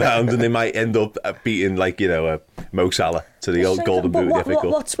qualifying round, and they might end up beating, like, you know, Mo Salah to the old Golden Boot of the FA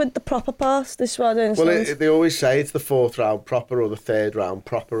Cup. What's with the proper pass? This one, I don't Well, understand. they always say it's the 4th round proper, or the 3rd round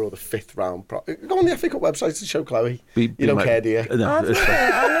proper, or the 5th round proper. Go on the FA Cup website to show Chloe. You don't care, do you? No, I've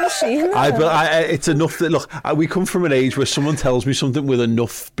never seen that. it's enough that, look, we come from an age where someone tells me something with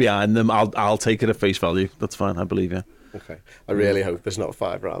enough behind them, I'll take it at face value. That's fine, I believe you. Okay. I really hope there's not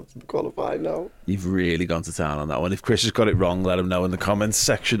 5 rounds to qualify now. You've really gone to town on that one. If Chris has got it wrong, let him know in the comments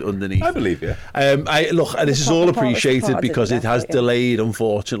section underneath. I believe you. Look, this is all appreciated because it has yeah. delayed,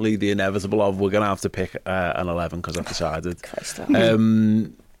 unfortunately, the inevitable of we're going to have to pick an 11 because I've decided.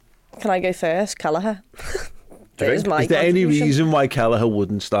 Can I go first? Kelleher. Is there any reason why Kelleher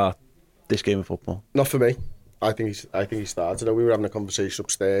wouldn't start this game of football? Not for me. I think he started. We were having a conversation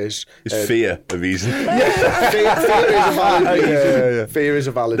upstairs. Is fear a reason? Fear is a valid reason. Fear is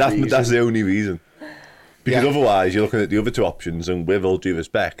a valid reason. That's the only reason. Because otherwise, you're looking at the other 2 options, and with all due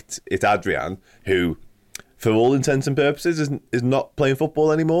respect, it's Adrian, who, for all intents and purposes, is not playing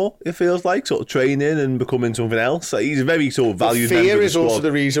football anymore, it feels like, sort of training and becoming something else. Like, he's a very sort of valued member of the Fear is squad. also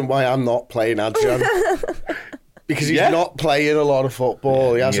the reason why I'm not playing Adrian. Because he's not playing a lot of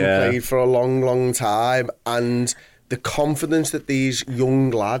football. He hasn't played for a long, long time. And the confidence that these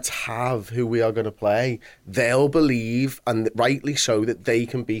young lads have who we are going to play, they'll believe, and rightly so, that they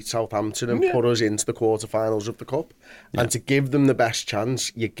can beat Southampton and put us into the quarterfinals of the Cup. Yeah. And to give them the best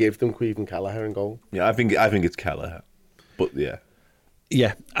chance, you give them Caoimhin Kelleher in goal. Yeah, I think it's Kelleher. But yeah.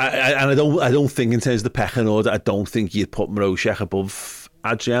 Yeah, I don't think in terms of the pecking order, I don't think you'd put Mroshek above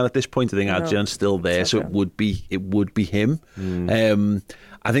Adrian at this point. I think Adrian's still there, so it would be him.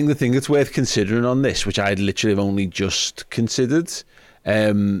 I think the thing that's worth considering on this, which I literally have only just considered,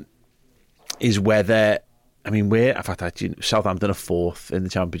 is whether, I mean, Southampton are 4th in the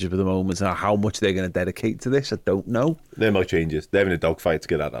Championship at the moment, and how much they're going to dedicate to this, I don't know. There might changes. They're in a dogfight to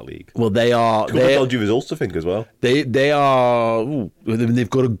get out of that league. Well, they are. They've got dodgy results, I think, as well. They are. They've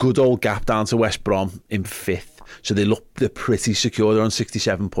got a good old gap down to West Brom in 5th. So they're pretty secure. They're on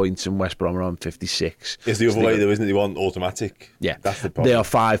 67 points and West Brom are on 56. It's the other way though, isn't it? They want automatic. Yeah. That's the problem. They are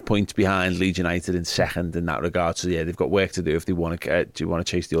 5 points behind Leeds United in 2nd in that regard. So yeah, they've got work to do if they want to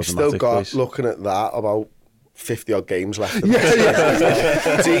chase the automatic. Still got, place. Looking at that, about 50-odd games left.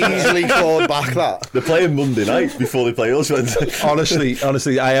 To easily fall back that. They're playing Monday night before they play us.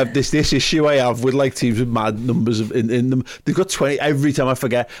 honestly, I have this issue I have with like teams with mad numbers in them. They've got 20 every time I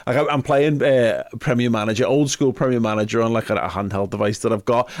forget. Like I'm playing Premier Manager, old school Premier Manager on like a handheld device that I've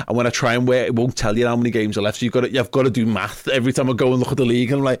got, and when I try and wear it won't tell you how many games are left. So you've got to do math every time I go and look at the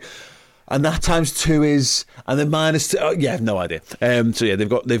league, and I'm like, and that times 2 is, and then -2. Oh, yeah, no idea. So yeah,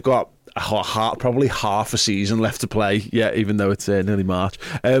 they've got probably half a season left to play. Yeah, even though it's nearly March.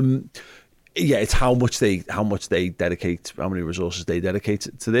 Yeah, it's how much they dedicate, how many resources they dedicate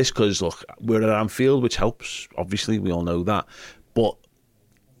to this. Because look, we're at Anfield, which helps. Obviously, we all know that, but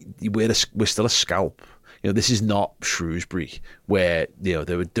we're still a scalp. You know, this is not Shrewsbury, where there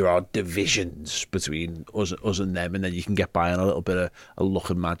are divisions between us and them, and then you can get by on a little bit of a luck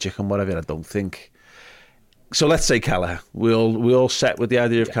and magic and whatever. I don't think. So let's say Kelleher. We all set with the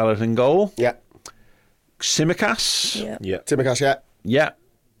idea of Kelleher in goal. Yeah. Tsimikas. Yeah. Tsimikas. Yeah. Yeah.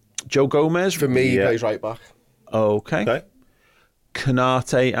 Joe Gomez. For me, he plays right back. Okay.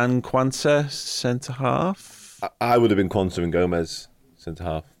 Konate and Kwanzaa centre half. I would have been Kwanzaa and Gomez centre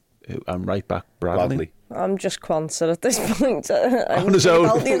half. And right back Bradley. I'm just Kwanzaa at this point. On his own.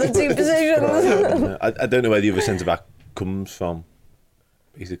 The other 2 positions. I don't know where the other centre back comes from.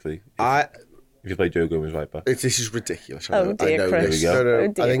 Basically, if you play Joe Gomez right back, this is ridiculous. Oh dear, Chris. There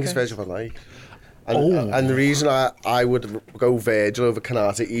we go. Oh, I think it's Virgil van Dijk. And the reason I would go Virgil over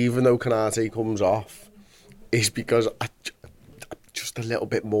Konate, even though Konate comes off, is because I'm just a little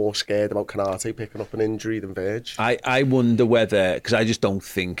bit more scared about Konate picking up an injury than Virg. I wonder whether, because I just don't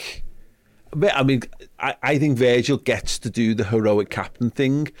think. I mean, I think Virgil gets to do the heroic captain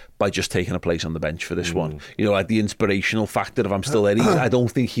thing by just taking a place on the bench for this one. You know, like the inspirational factor of I'm still there. I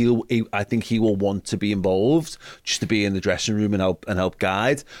don't think I think he will want to be involved, just to be in the dressing room and help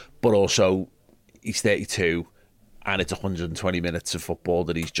guide. But also, he's 32, and it's 120 minutes of football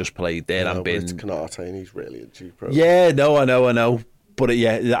that he's just played there and been. It's Konate, and he's really a G-Pro. Yeah, no, I know. But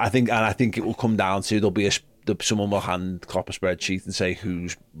yeah, I think it will come down to there'll be someone will hand Klopp a spreadsheet and say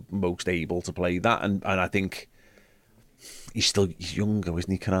who's most able to play that, and I think he's younger,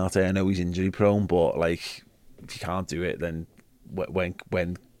 isn't he, Konate? I know he's injury prone, but like if you can't do it, then when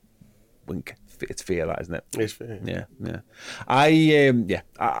it's fair, that isn't it? It's fair. Yeah.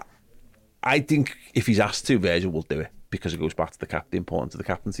 I think if he's asked to, Virgil will do it because it goes back to the importance of the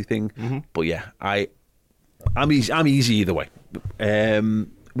captaincy thing. But yeah, I'm easy either way.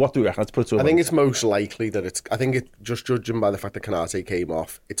 What do we reckon? Let's put it to I think it's most likely that it's... I think just judging by the fact that Konate came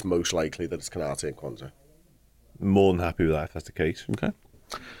off, it's most likely that it's Konate and Kwanzaa. More than happy with that if that's the case. Okay.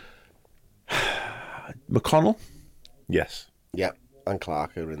 McConnell? Yes. Yeah, and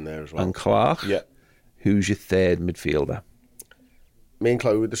Clark are in there as well. And Clark? Yeah. Who's your third midfielder? Me and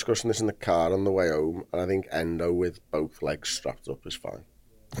Chloe were discussing this in the car on the way home, and I think Endo with both legs strapped up is fine.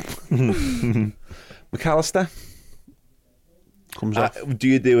 McAllister? Comes off. Do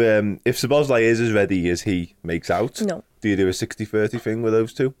you do, if Szoboszlai is as ready as he makes out, No. do you do a 60-30 thing with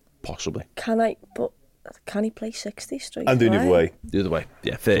those two? Possibly. Can he play 60 straight I'm doing the other way. The other way,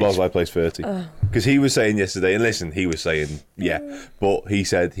 yeah, 30. Szoboszlai plays 30. Because he was saying yesterday, and listen, he was saying, but he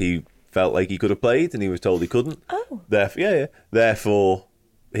said he felt like he could have played, and he was told he couldn't. Oh. Therefore,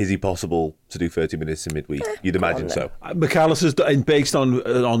 is he possible to do 30 minutes in midweek? You'd imagine so. McAllister's based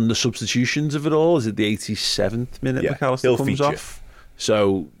on the substitutions of it all. Is it the 87th minute McAllister he'll comes feature. off?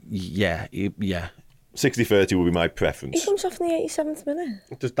 So, yeah. 60-30 would be my preference. He comes off in the 87th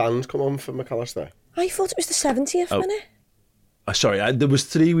minute. Does Dan's come on for McAllister? I thought it was the 70th minute. Sorry, there was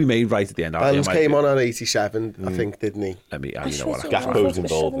 3 we made right at the end. Dan's came on 87, I think, didn't he? Let me, I you know what? thought Gakpo's it was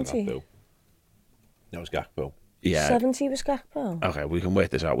involved in 70. that, Bill. That was Gakpo. Yeah. 70 was Gakpo. Okay, we can work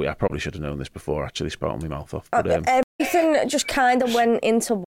this out. I probably should have known this before. Actually, spouting my mouth off. But Everything just kind of went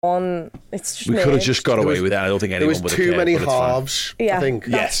into one. It's just we could have merged. just got away with it. I don't think anyone would have cared. There was too many but it's fine. halves, Yeah, I think.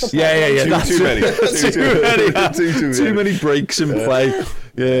 that's the Yeah. problem. Too many. Too many breaks in play.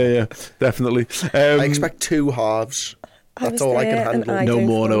 Yeah, definitely. I expect 2 halves. That's all I can handle. No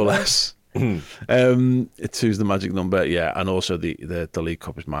more, no less. It's who's the magic number, and also the League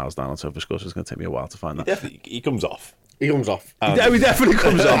Cup is miles down on Sofa Score, so it's going to take me a while to find that. He comes off. He comes off. He definitely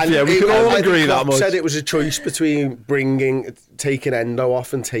comes off. Yeah, we can all agree that much. Said it was a choice between taking Endo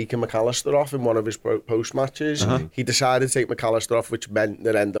off and taking McAllister off in one of his post matches. He decided to take McAllister off, which meant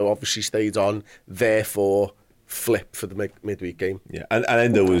that Endo obviously stayed on. Therefore, flip for the midweek game. Yeah, and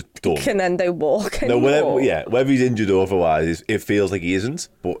Endo was done. Can Endo walk No, anymore? whether he's injured or otherwise, it feels like he isn't,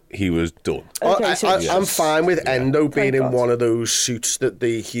 but he was done. Okay, so I'm fine with Endo being in God. one of those suits that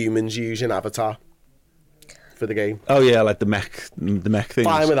the humans use in Avatar for the game. Oh yeah, like the mech things.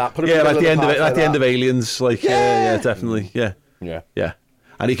 Fine with that. Put him in like the the end of pack it, like the like end of Aliens. Like yeah, definitely. Yeah.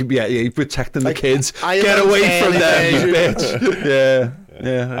 And he could be he's protecting the kids. Get away from them, you bitch.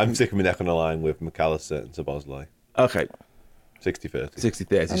 Yeah. I'm sticking my neck on the line with McAllister and Szoboszlai. Okay. 60-30.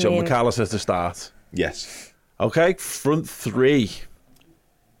 60-30. So McAllister to start. Yes. Okay, front 3.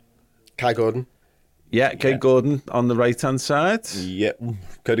 Kai Gordon. Yeah, Kate Gordon on the right hand side. Yep.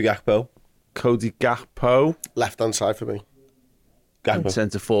 Cody Gakpo. Left hand side for me. And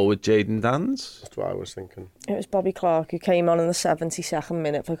centre forward Jayden Dans. That's what I was thinking. It was Bobby Clark who came on in the 72nd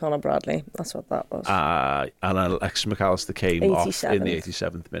minute for Conor Bradley. That's what that was. And Alex McAllister came off in the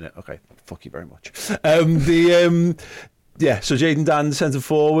 87th minute. Okay, fuck you very much. So Jayden Dans centre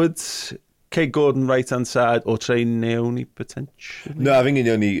forward, Kate Gordon right hand side, or Trey Neone potentially. No, I think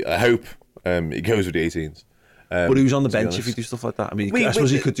I hope it goes with the 18s. But who's on the bench if you do stuff like that? I mean, I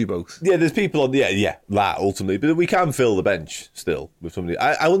suppose he could do both. Yeah, there's people on that ultimately, but we can fill the bench still with somebody.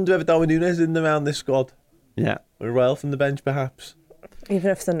 I wonder if Darwin Núñez is in around this squad. Yeah, or well from the bench perhaps. Even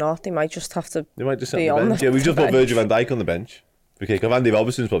if they're not, they might just have to. They might just be on the bench. We've just put bench. Virgil van Dijk on the bench. Okay, because Andy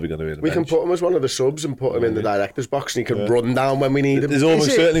Robertson's probably going to be in the bench. We can put him as one of the subs and put him in the director's box, and he can run down when we need him. There's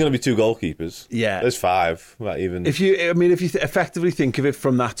almost certainly going to be 2 goalkeepers. Yeah, there's 5. Not even. If you effectively think of it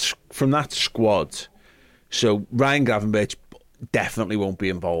from that squad. So Ryan Gravenberch definitely won't be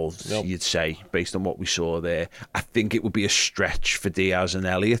involved, you'd say, based on what we saw there. I think it would be a stretch for Diaz and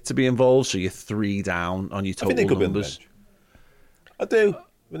Elliott to be involved, so you're 3 down on your total numbers. I do.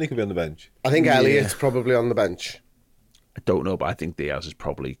 I think they could be on the bench. I think Elliott's probably on the bench. I don't know, but I think Diaz is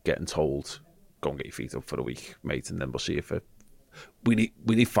probably getting told, go and get your feet up for a week, mate, and then we'll see if we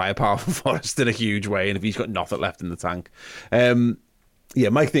need firepower for Forest in a huge way, and if he's got nothing left in the tank. Yeah,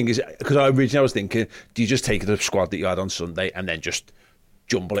 my thing is, because originally I was thinking, do you just take the squad that you had on Sunday and then just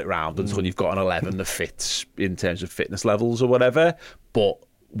jumble it around until you've got an 11 that fits in terms of fitness levels or whatever? But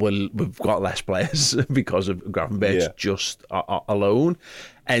we've got less players because of Gravenberch just alone.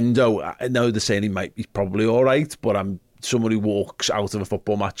 Endo, I know they're saying he's probably all right, but someone who walks out of a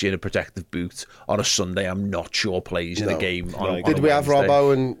football match in a protective boot on a Sunday, I'm not sure plays in a game on Did we have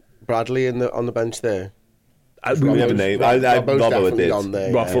Robbo and Bradley on the bench there? We have a name. Robbo did.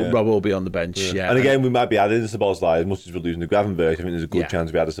 Robbo will be on the bench, And again, we might be adding Szoboszlai as much as we're losing to Gravenberch. I think there's a good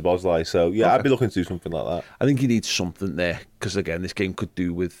chance we add a Szoboszlai. So, I'd be looking to do something like that. I think you need something there because, again, this game could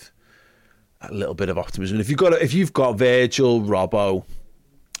do with a little bit of optimism. If you've got Virgil, Robbo,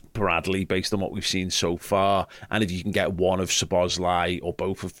 Bradley, based on what we've seen so far, and if you can get one of Szoboszlai or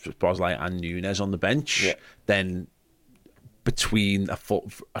both of Szoboszlai and Núñez on the bench, then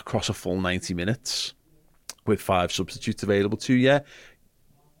across a full 90 minutes with 5 substitutes available to you,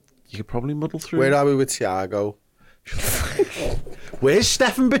 you could probably muddle through. Where are we with Thiago? Where's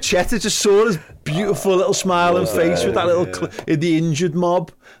Stefan Bacchetta? Just saw his beautiful little smiling face with that little in the injured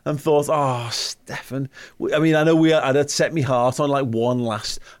mob, and thought, oh, Stefan. I mean, I know I'd set my heart on like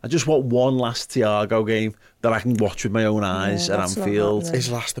I just want one last Thiago game that I can watch with my own eyes at Anfield. His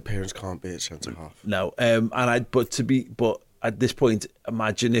last appearance can't be at centre half. No, but at this point,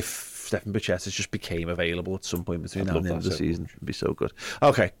 imagine if Stefan Bacchetta just became available at some point between now and the end of the season. It'd be so good.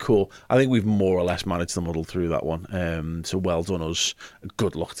 Okay, cool. I think we've more or less managed to muddle through that one. So well done us.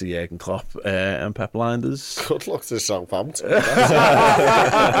 Good luck to Jurgen Klopp and Pep Linders. Good luck to Southampton.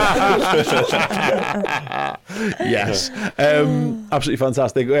 Yes. Absolutely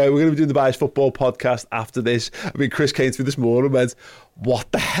fantastic. We're going to be doing the Bias Football podcast after this. I mean, Chris came through this morning and went,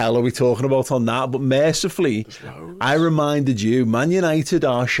 what the hell are we talking about on that? But mercifully, I reminded you, Man United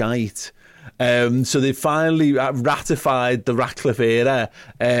are shite. So they finally ratified the Ratcliffe era.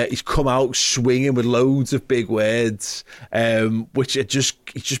 He's come out swinging with loads of big words, which he's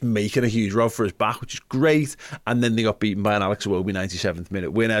just making a huge rub for his back, which is great. And then they got beaten by an Alex Iwobi 97th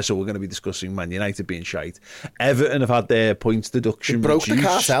minute winner. So we're going to be discussing Man United being shite. Everton have had their points deduction broke the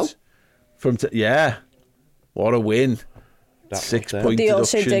cartel. What a win. 6 point They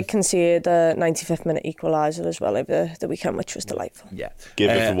also deduction. did concede a 95th minute equaliser as well over the weekend, which was delightful. Yeah.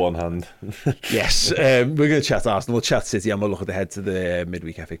 Give it for one hand. Yes. We're going to chat Arsenal, we'll chat City, and we'll look ahead to the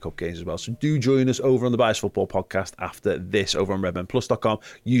midweek FA Cup games as well. So do join us over on the Bias Football podcast after this over on redmenplus.com.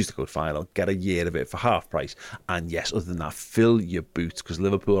 Use the code FINAL, get a year of it for half price. And yes, other than that, fill your boots because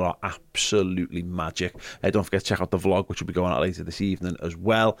Liverpool are absolutely magic. Don't forget to check out the vlog, which will be going out later this evening as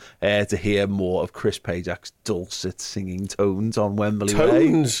well, to hear more of Chris Pajak's dulcet singing tones on Wembley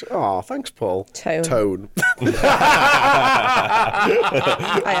Tones. Way. Oh, thanks, Paul. Tone. I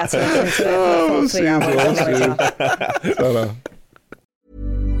had to listen to it for 3 hours.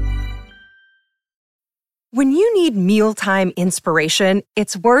 When you need mealtime inspiration,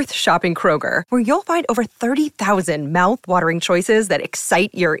 it's worth shopping Kroger, where you'll find over 30,000 mouth-watering choices that excite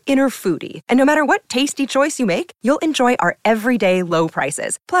your inner foodie. And no matter what tasty choice you make, you'll enjoy our everyday low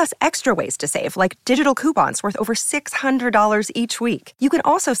prices, plus extra ways to save, like digital coupons worth over $600 each week. You can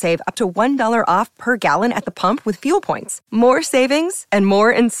also save up to $1 off per gallon at the pump with fuel points. More savings and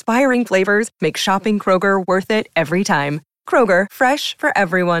more inspiring flavors make shopping Kroger worth it every time. Kroger, fresh for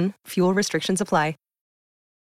everyone. Fuel restrictions apply.